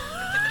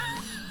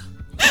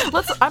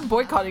 I'm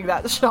boycotting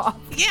that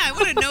shop. Yeah, I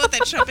want to know what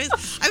that shop is.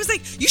 I was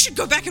like, you should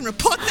go back and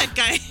report that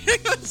guy. I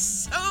was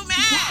so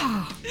mad.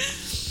 Yeah.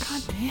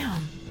 God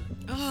damn.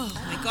 Oh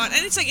my god.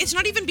 And it's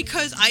not even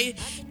because I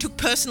took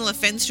personal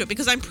offense to it,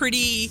 because I'm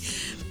pretty,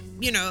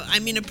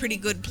 I'm in a pretty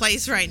good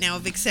place right now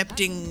of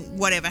accepting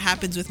whatever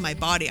happens with my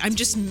body. I'm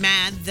just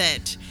mad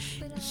that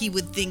he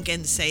would think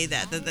and say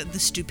that the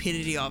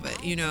stupidity of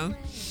it, Yeah.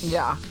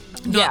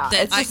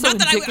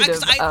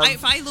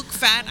 If I look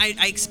fat,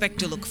 I expect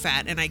to look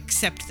fat, and I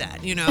accept that,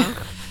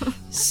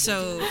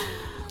 So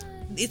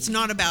it's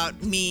not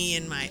about me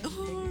and my,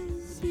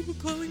 people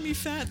calling me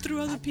fat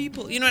through other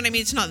people. You know what I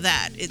mean? It's not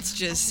that. It's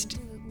just,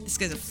 this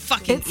guy's a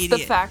fucking idiot.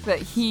 It's the fact that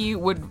he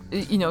would,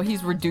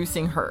 he's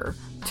reducing her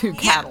to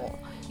cattle.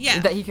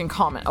 Yeah. That he can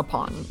comment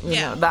upon. You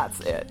know,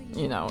 that's it.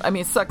 I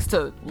mean, it sucks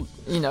to,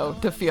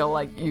 to feel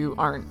like you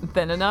aren't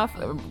thin enough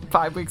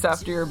 5 weeks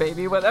after your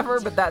baby,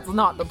 whatever, but that's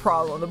not the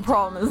problem. The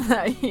problem is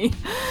that he,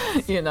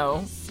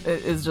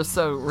 is just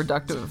so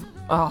reductive.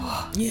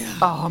 Oh. Yeah.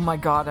 Oh my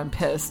God, I'm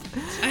pissed.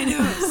 I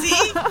know.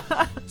 See?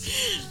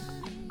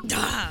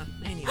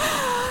 Anyway.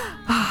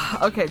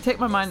 Okay, take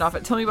my mind off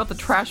it. Tell me about the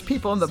trash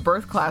people in the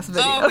birth class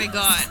video. Oh my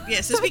God. Yeah,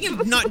 so speaking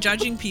of not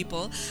judging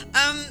people, so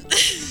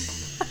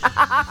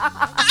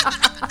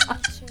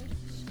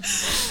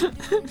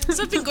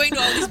I've been going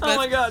to all these birth... Oh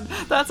my God,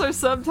 that's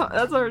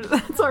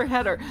our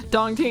header.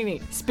 Dong Teeny.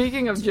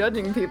 Speaking of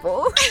judging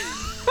people.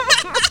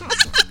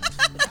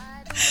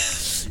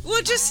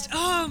 Well,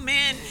 oh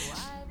man,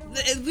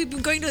 we've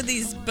been going to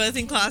these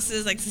birthing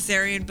classes, like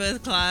cesarean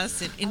birth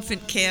class and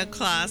infant care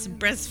class and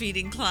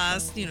breastfeeding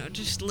class.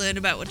 Just learn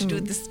about what to do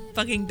with this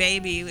fucking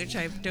baby, which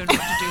I don't know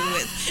what to do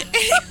with.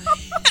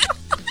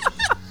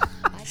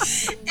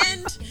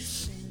 And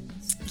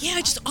yeah,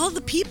 just all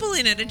the people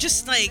in it are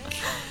just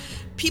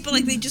people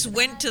they just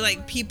went to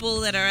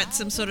people that are at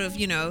some sort of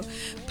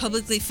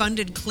publicly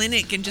funded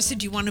clinic and just said,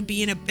 do you want to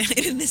be in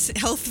this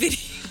health video?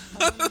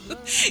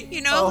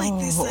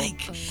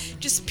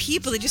 Just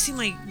people. They just seem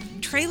like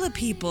trailer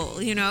people,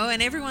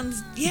 and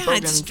everyone's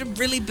it's just a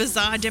really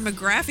bizarre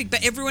demographic,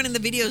 but everyone in the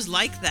video is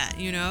like that,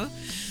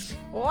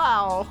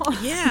 Wow.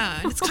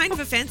 Yeah, it's kind of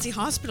a fancy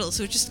hospital,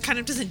 so it just kind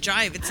of doesn't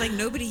jive. It's like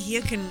nobody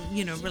here can,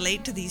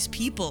 relate to these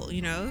people,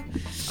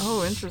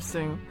 Oh,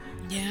 interesting.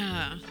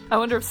 Yeah. I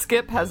wonder if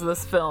Skip has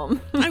this film.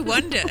 I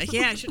wonder.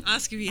 Yeah, I should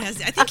ask if he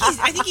has.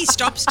 I think he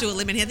stops to a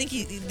limit. I think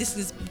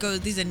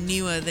these are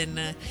newer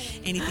than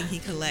anything he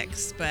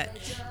collects. But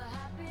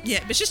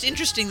yeah, but it's just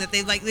interesting that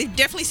they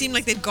definitely seem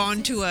like they've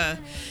gone to a,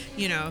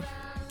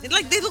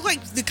 they look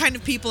like the kind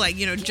of people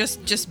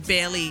just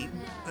barely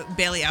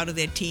out of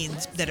their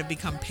teens that have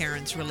become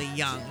parents really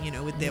young,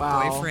 with their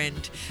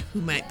boyfriend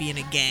who might be in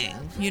a gang,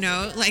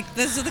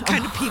 those are the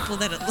kind of people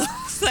that it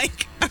looks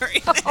like are in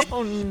it.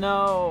 Oh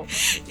no.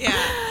 Yeah.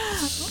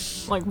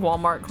 Like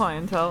Walmart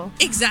clientele.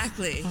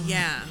 Exactly.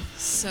 Yeah.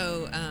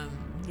 So,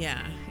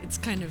 it's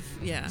kind of,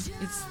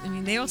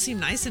 they all seem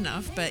nice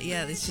enough, but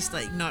yeah, it's just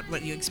not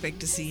what you expect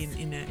to see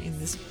in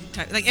this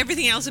type.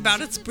 Everything else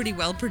about it's pretty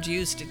well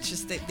produced. It's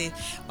just that they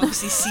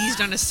obviously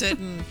seized on a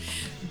certain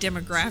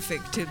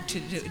demographic to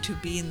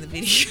be in the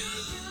video.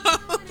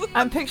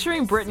 I'm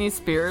picturing Britney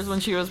Spears when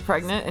she was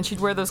pregnant, and she'd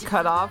wear those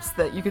cutoffs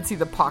that you could see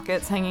the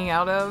pockets hanging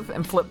out of,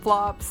 and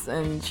flip-flops,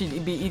 and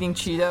she'd be eating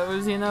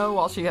Cheetos,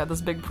 while she had this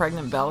big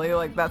pregnant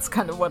belly. That's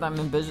kind of what I'm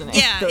envisioning.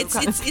 Yeah,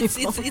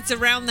 it's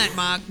around that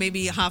mark,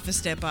 maybe half a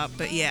step up,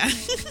 but yeah.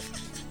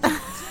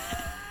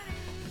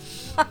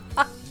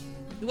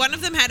 One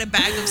of them had a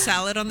bag of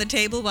salad on the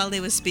table while they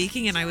were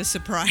speaking, and I was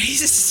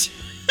surprised.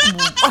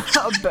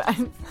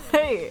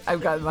 Hey,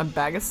 I've got my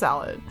bag of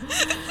salad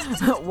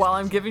while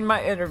I'm giving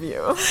my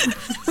interview.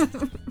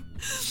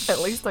 At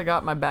least I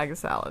got my bag of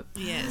salad.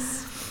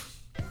 Yes.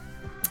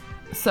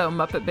 So,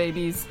 Muppet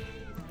Babies.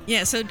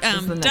 Yeah, so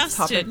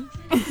Dustin,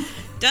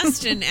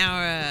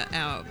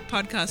 our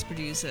podcast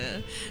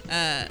producer,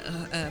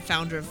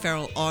 founder of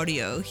Feral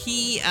Audio,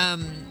 he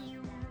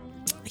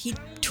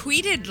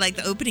tweeted like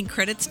the opening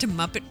credits to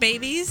Muppet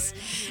Babies,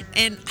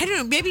 and I don't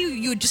know, maybe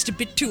you were just a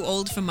bit too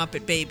old for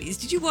Muppet Babies.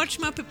 Did you watch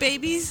Muppet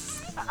Babies?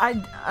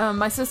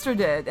 My sister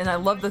did, and I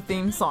love the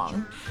theme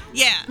song.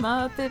 Yeah.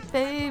 Muppet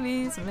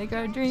Babies make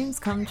our dreams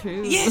come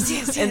true.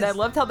 Yes. And I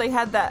loved how they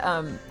had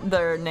that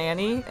their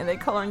nanny, and they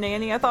call her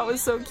Nanny. I thought it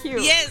was so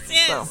cute. Yes.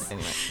 So,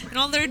 anyway. And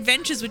all their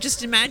adventures were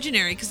just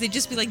imaginary because they'd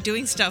just be like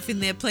doing stuff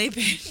in their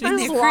playpen.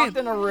 They just walked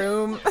in a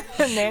room,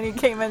 and Nanny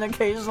came in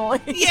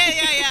occasionally.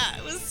 Yeah.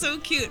 It was so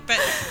cute. But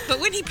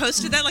when he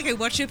posted that, like I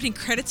watched the opening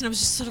credits, and I was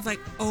just sort of like,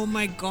 oh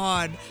my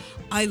God,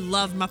 I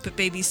love Muppet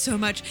Babies so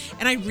much.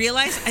 And I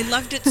realized I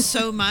loved it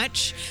so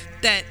much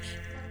that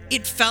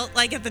it felt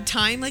like at the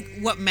time like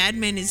what Mad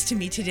Men is to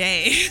me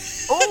today.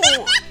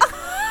 Oh.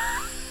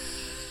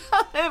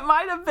 It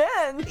might have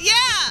been.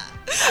 Yeah.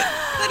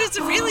 But it's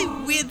a really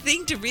weird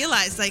thing to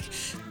realize, like,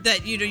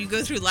 that, you know, you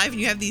go through life and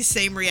you have these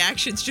same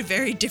reactions to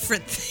very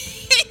different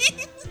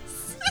things.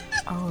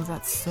 Oh,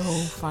 that's so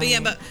funny.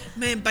 But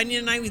man, Bunyan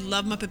and I, we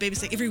love Muppet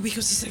Babies. Like every week it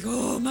was just like,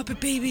 oh, Muppet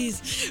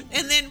Babies.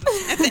 And then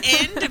at the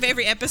end of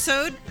every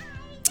episode,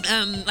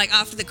 like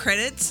after the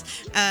credits,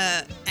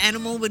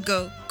 Animal would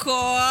go,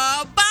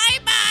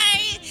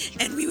 bye-bye.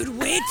 And we would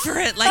wait for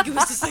it. Like it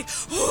was just like,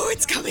 oh,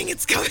 it's coming. And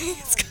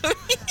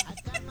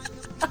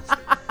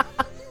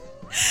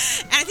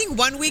I think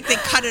one week they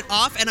cut it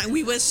off and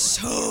we were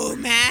so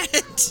mad.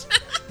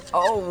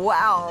 Oh,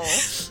 wow.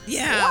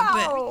 Yeah,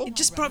 wow. But it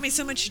just brought me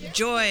so much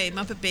joy,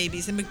 Muppet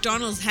Babies. And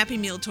McDonald's Happy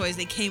Meal toys,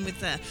 they came with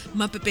the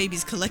Muppet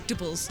Babies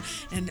collectibles.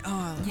 And,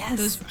 yes.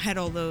 those had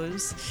all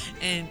those.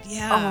 And,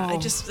 I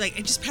just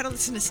had all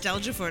this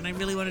nostalgia for it. And I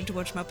really wanted to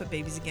watch Muppet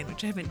Babies again,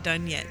 which I haven't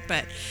done yet.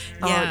 But,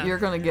 yeah. Oh, you're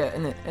going to get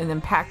an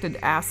impacted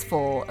ass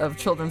full of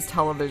children's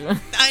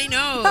television. I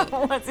know.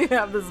 Once you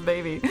have this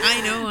baby.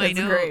 I know. It's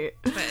great.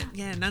 But,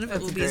 yeah, none of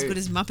it will be as good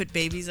as Muppet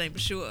Babies, I'm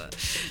sure.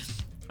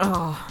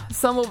 Oh,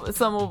 some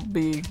will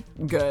be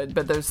good,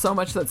 but there's so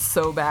much that's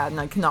so bad, and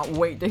I cannot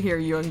wait to hear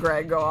you and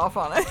Greg go off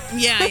on it.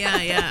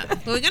 Yeah.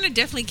 Well, we're gonna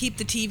definitely keep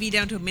the TV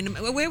down to a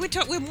minimum.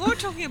 We're more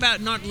talking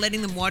about not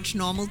letting them watch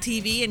normal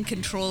TV and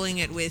controlling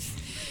it with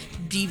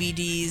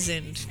DVDs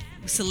and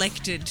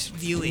selected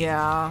viewing.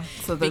 Yeah,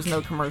 so there's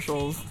no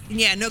commercials.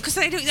 Yeah, no, because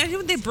I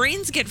don't. Their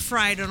brains get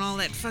fried on all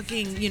that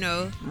fucking,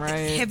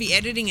 right. heavy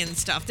editing and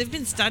stuff. There've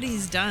been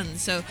studies done,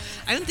 so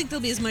I don't think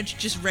there'll be as much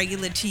just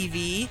regular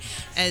TV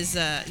as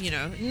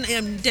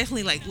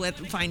definitely like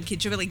find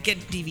kids should like get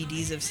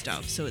DVDs of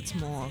stuff, so it's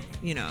more,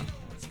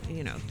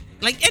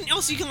 Like, and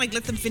also you can like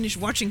let them finish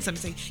watching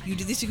something. You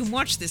do this, you can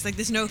watch this. Like,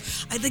 there's no,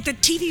 I like the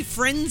TV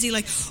frenzy.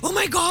 Like, oh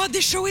my God,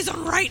 this show is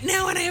on right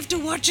now, and I have to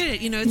watch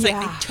it. It's like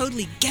I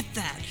totally get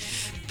that.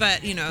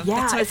 But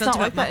that's how I it's felt not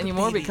like about that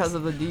anymore Babies. because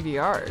of the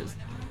DVRs.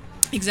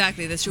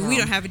 Exactly, that's true. Yeah. We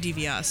don't have a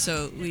DVR,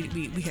 so we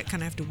kind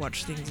of have to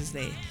watch things as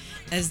they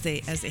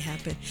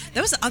happen.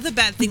 That was the other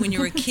bad thing when you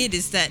were a kid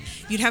is that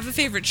you'd have a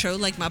favorite show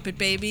like Muppet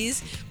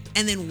Babies.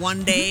 And then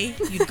one day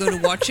you'd go to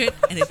watch it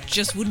and it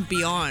just wouldn't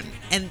be on.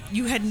 And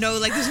you had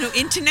there's no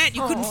internet.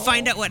 You couldn't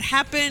find out what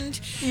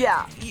happened.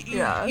 Yeah.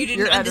 You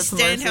didn't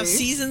understand how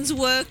seasons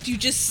worked.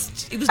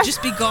 It was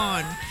just be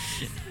gone.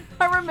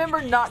 I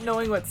remember not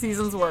knowing what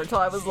seasons were until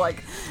I was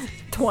like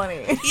 20.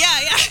 Yeah.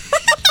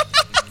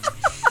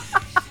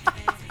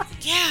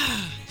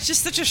 Yeah. It's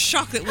just such a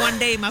shock that one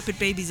day Muppet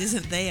Babies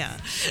isn't there.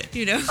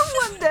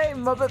 One day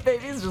Muppet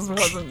Babies just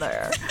wasn't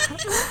there.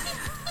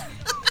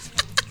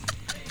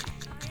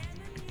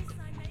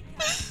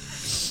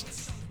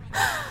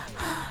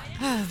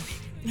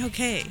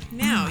 Okay,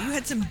 now you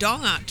had some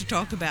dong art to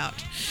talk about.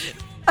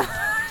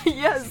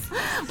 Yes,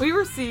 we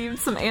received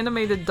some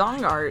animated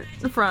dong art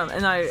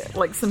and I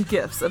like some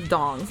gifs of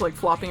dongs like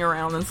flopping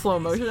around in slow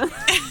motion.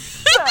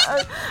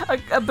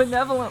 A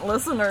benevolent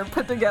listener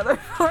put together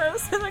for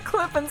us in a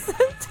clip and sent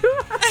to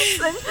us.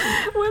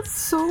 And what's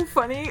so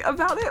funny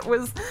about it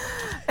was,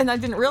 and I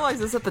didn't realize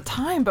this at the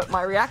time, but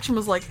my reaction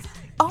was like,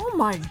 oh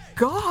my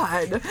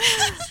God,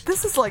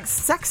 this is like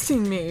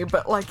sexting me,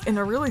 but like in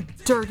a really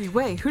dirty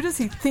way. Who does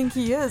he think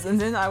he is?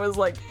 And then I was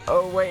like,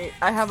 oh wait,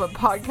 I have a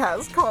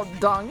podcast called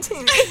Dong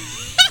Teeny.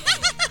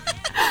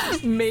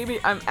 Maybe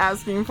I'm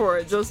asking for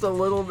it just a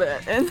little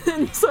bit. And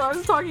so I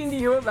was talking to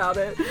you about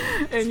it,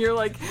 and you're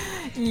like,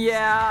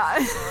 yeah.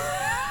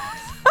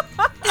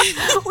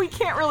 We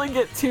can't really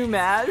get too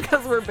mad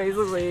because we're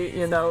basically,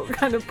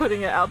 kind of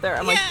putting it out there.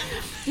 I'm like,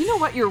 you know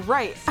what? You're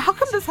right. How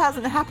come this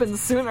hasn't happened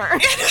sooner?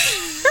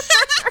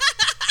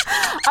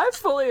 I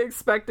fully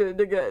expected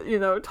to get,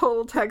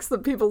 total text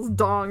of people's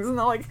dongs, and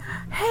they're like,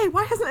 hey,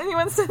 why hasn't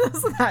anyone sent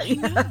us that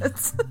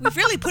yet? We've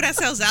really put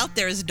ourselves out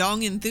there as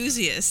dong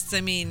enthusiasts.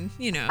 I mean,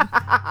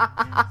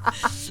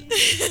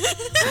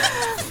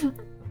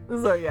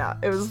 So yeah,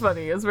 it was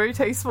funny. It was very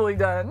tastefully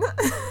done.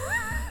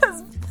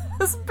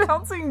 as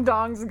bouncing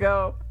dongs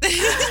go.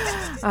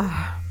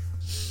 I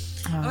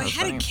had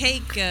funny. a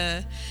cake,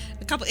 a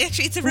couple.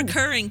 Actually, it's a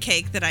recurring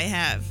cake that I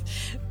have,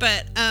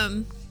 but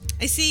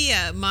I see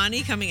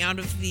Mani coming out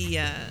of the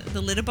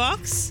litter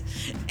box,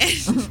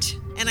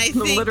 and I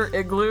think The litter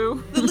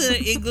igloo. the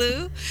little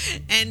igloo,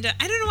 and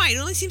I don't know why it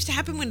only seems to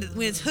happen when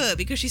it's her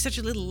because she's such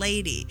a little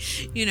lady,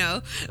 you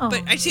know.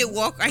 But I see it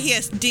walk. I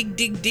hear dig,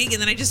 dig, dig,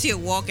 and then I just see her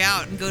walk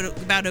out and go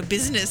about her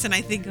business, and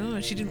I think,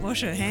 oh, she didn't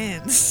wash her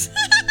hands.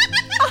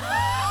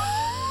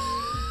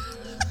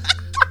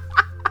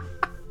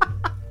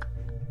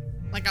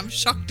 Like I'm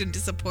shocked and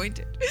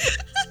disappointed.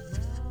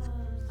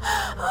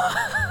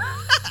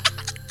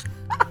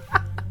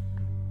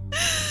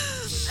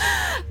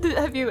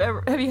 Have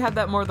you had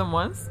that more than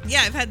once?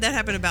 Yeah, I've had that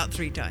happen about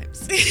 3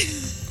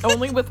 times.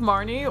 Only with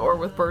Marnie or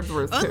with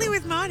Birdsworth too? Only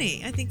with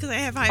Mani. I think because I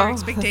have higher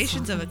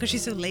expectations of it because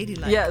she's so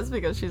ladylike. Yes,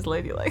 because she's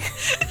ladylike.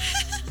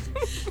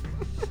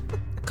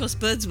 Of course,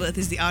 Birdsworth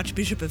is the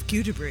Archbishop of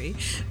Canterbury,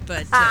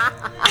 but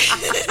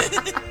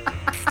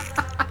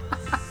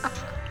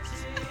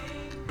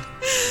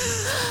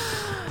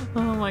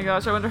Oh my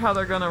gosh, I wonder how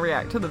they're gonna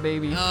react to the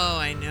baby. oh,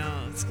 I know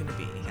it's gonna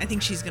be. I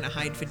think she's gonna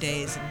hide for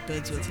days, and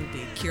Birdsworth will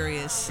be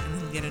curious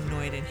and he'll get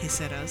annoyed and hiss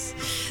at us.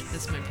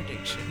 That's my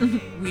prediction.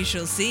 We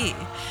shall see.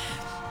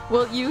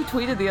 Well, you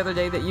tweeted the other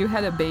day that you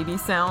had a baby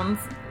sounds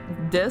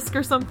disc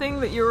or something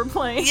that you were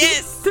playing.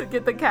 Yes. To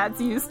get the cats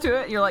used to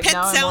it. You're like, Pet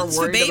now I'm sounds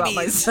more for worried about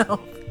babies.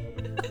 myself.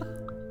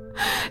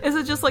 Is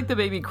it just like the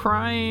baby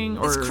crying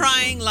or It's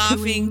crying,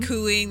 laughing, cooing?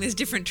 cooing. There's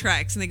different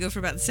tracks, and they go for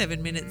about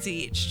 7 minutes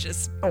each.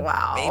 Just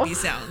Wow. baby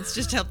sounds,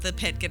 just to help the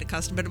pet get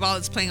accustomed. But while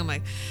it's playing, I'm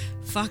like,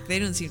 fuck, they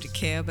don't seem to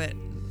care, but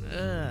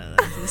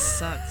this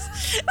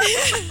sucks.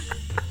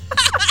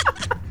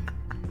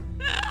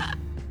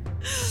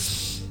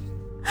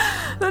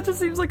 That just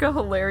seems like a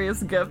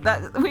hilarious gift.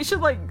 That we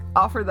should like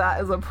offer that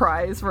as a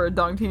prize for a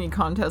Dongtini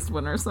contest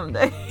winner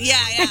someday. Yeah.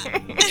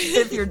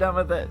 If you're done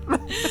with it.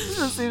 It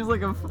just seems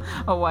like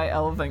a white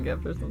elephant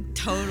gift or something.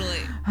 Totally.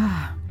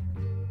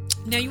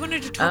 Now, you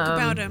wanted to talk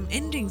about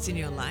endings in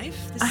your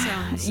life. This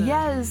sounds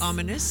yes.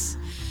 ominous.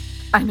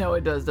 I know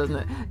it does, doesn't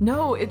it?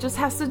 No, it just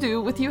has to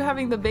do with you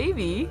having the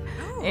baby,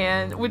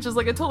 and which is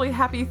like a totally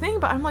happy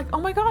thing. But I'm like,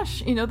 oh my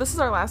gosh, this is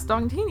our last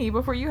Dongtini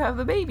before you have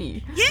the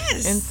baby.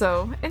 Yes. And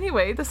so,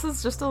 anyway, this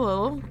is just a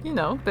little,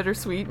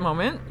 bittersweet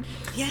moment.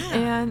 Yeah.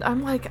 And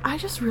I'm like, I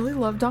just really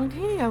love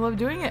Dongtini. I love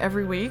doing it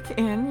every week,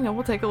 and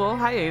we'll take a little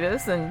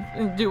hiatus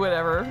and do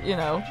whatever you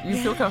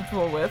feel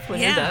comfortable with when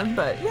you're done.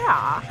 But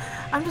yeah,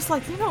 I'm just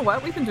like, you know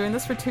what? We've been doing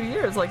this for 2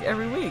 years, like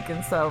every week,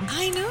 and so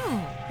I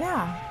know.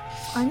 yeah.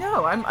 I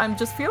know. I'm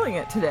just feeling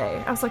it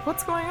today. I was like,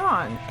 what's going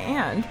on?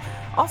 And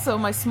also,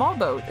 my small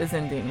boat is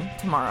ending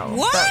tomorrow.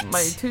 What?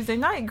 My Tuesday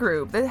night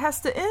group. It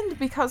has to end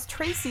because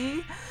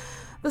Tracy,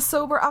 the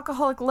sober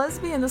alcoholic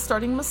lesbian, is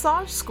starting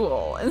massage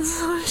school. And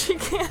so she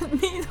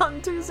can't meet on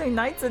Tuesday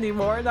nights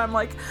anymore. And I'm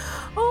like,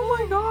 oh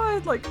my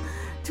God, like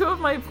 2 of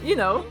my,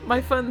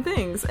 my fun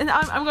things. And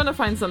I'm going to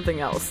find something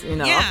else.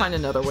 I'll find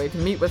another way to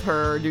meet with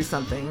her or do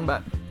something.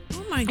 But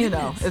Oh my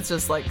goodness. it's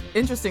just like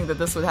interesting that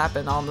this would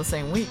happen all in the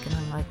same week. And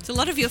I'm like, It's a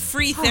lot of your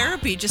free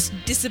therapy just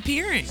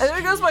disappearing. and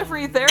there goes my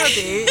free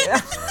therapy.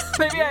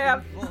 Maybe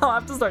I'll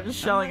have to start just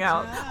shelling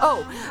out.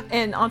 Oh,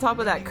 and on top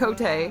of that,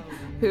 Kote,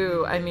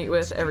 who I meet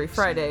with every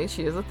Friday,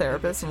 she is a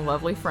therapist and a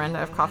lovely friend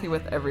I have coffee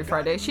with every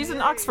Friday. She's in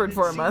Oxford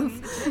for a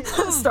month,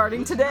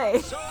 starting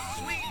today.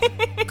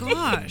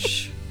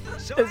 Gosh.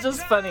 It's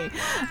just funny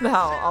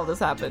how all this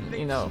happened,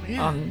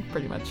 on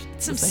pretty much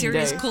Some the same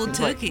serious day. cold Seems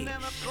like- turkey.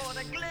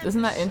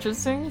 Isn't that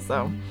interesting?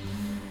 So,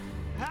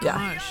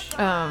 yeah.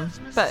 Gosh.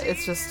 But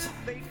it's just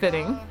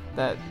fitting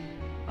that,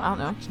 I don't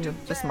know,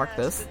 we'll just mark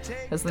this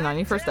as the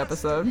 91st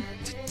episode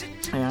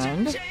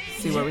and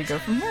see where we go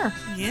from here.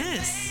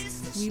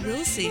 Yes, we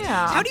will see.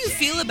 Yeah. How do you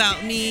feel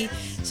about me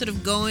sort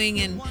of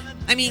going and,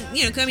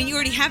 you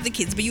already have the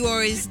kids, but you are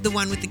always the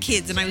one with the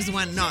kids and I was the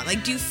one not.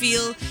 Like, do you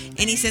feel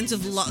any sense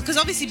of loss? Because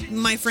obviously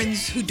my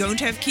friends who don't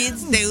have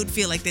kids, they would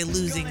feel like they're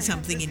losing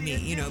something in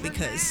me,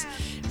 because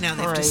now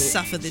they have to Right.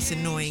 suffer this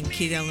annoying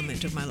kid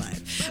element of my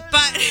life.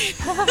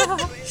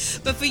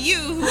 But for you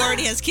who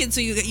already has kids,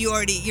 so you're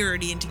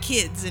already into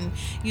kids and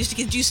used to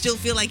kids, do you still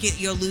feel like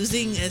you're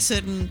losing a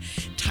certain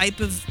type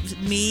of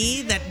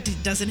me that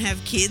doesn't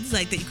have kids,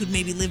 like that you could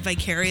maybe live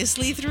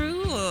vicariously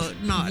through, or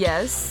not?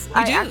 Yes, You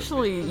I do?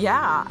 actually,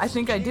 I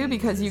think I do,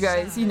 because you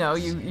guys, you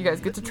guys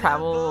get to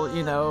travel,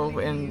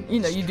 and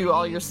you do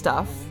all your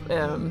stuff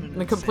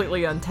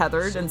completely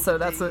untethered, and so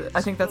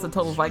I think that's a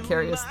total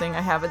vicarious thing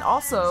I have. And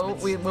also,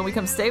 when we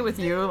come stay with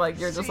you, like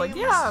you're just like,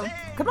 yeah,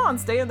 come on,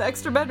 stay in the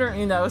extra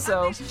bedroom,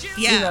 so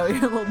Yeah.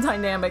 your little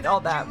dynamic,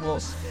 all that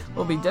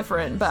will be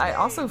different. But I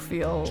also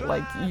feel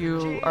like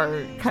you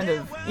are kind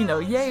of,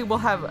 yay, we'll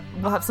have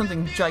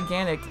something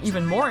gigantic,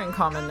 even more in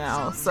common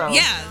now. So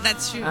Yeah,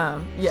 that's true.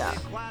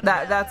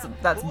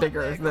 that's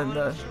bigger than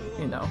the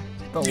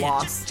the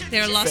loss.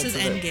 There are losses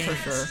sense of and it, gains. for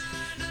sure.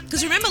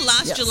 Because remember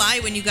last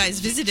July when you guys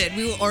visited,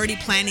 we were already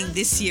planning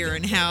this year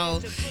and how,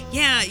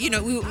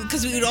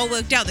 because it all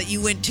worked out that you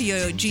went to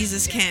your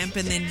Jesus camp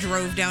and then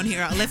drove down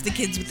here. I left the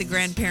kids with the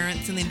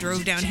grandparents and then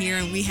drove down here,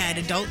 and we had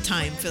adult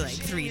time for like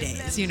 3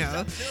 days,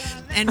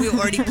 And we were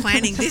already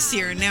planning this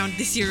year, and now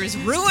this year is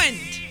ruined.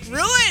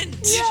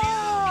 Yeah.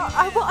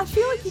 I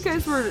feel like you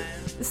guys were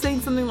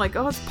saying something like,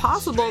 "Oh, it's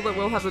possible that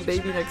we'll have a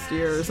baby next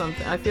year" or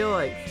something. I feel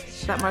like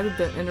that might have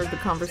entered the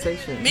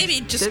conversation.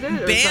 Maybe just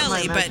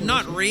barely, but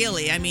not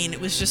really. I mean, it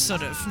was just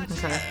sort of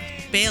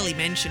barely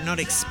mentioned, not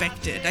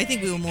expected. I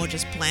think we were more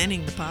just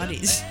planning the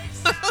parties.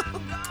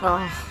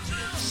 Oh,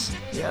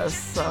 yes.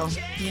 So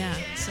yeah,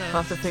 so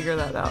we'll have to figure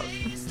that out.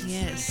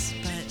 Yes,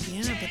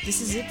 but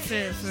this is it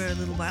for a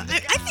little while.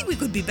 I think we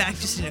could be back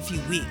just in a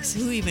few weeks.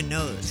 Who even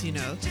knows?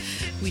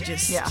 We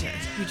just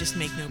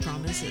make no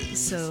promises.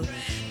 So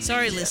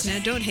sorry, listener,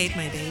 don't hate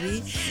my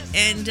baby.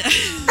 And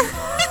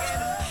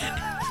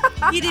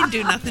he didn't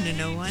do nothing to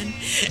no one.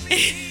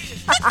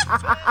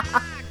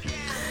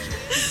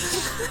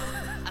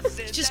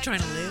 Just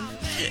trying to live.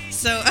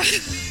 So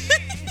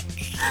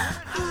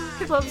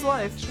he loves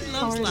life. He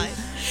loves life.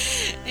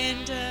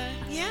 And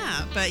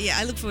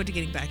I look forward to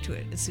getting back to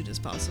it as soon as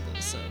possible.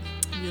 So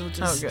we'll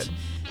just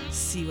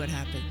see what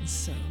happens.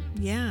 So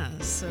yeah.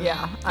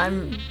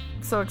 I'm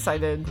so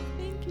excited.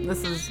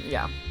 This is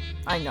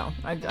I know.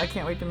 I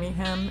can't wait to meet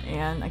him,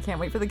 and I can't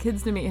wait for the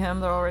kids to meet him.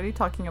 They're already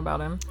talking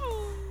about him.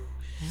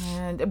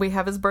 And we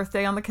have his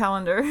birthday on the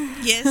calendar.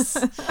 Yes.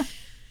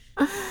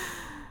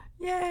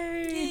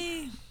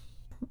 Yay.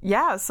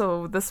 Yeah,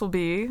 so this will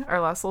be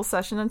our last little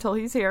session until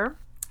he's here.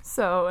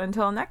 So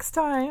until next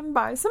time,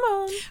 bye,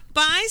 Simone.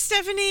 Bye,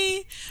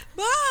 Stephanie.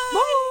 Bye.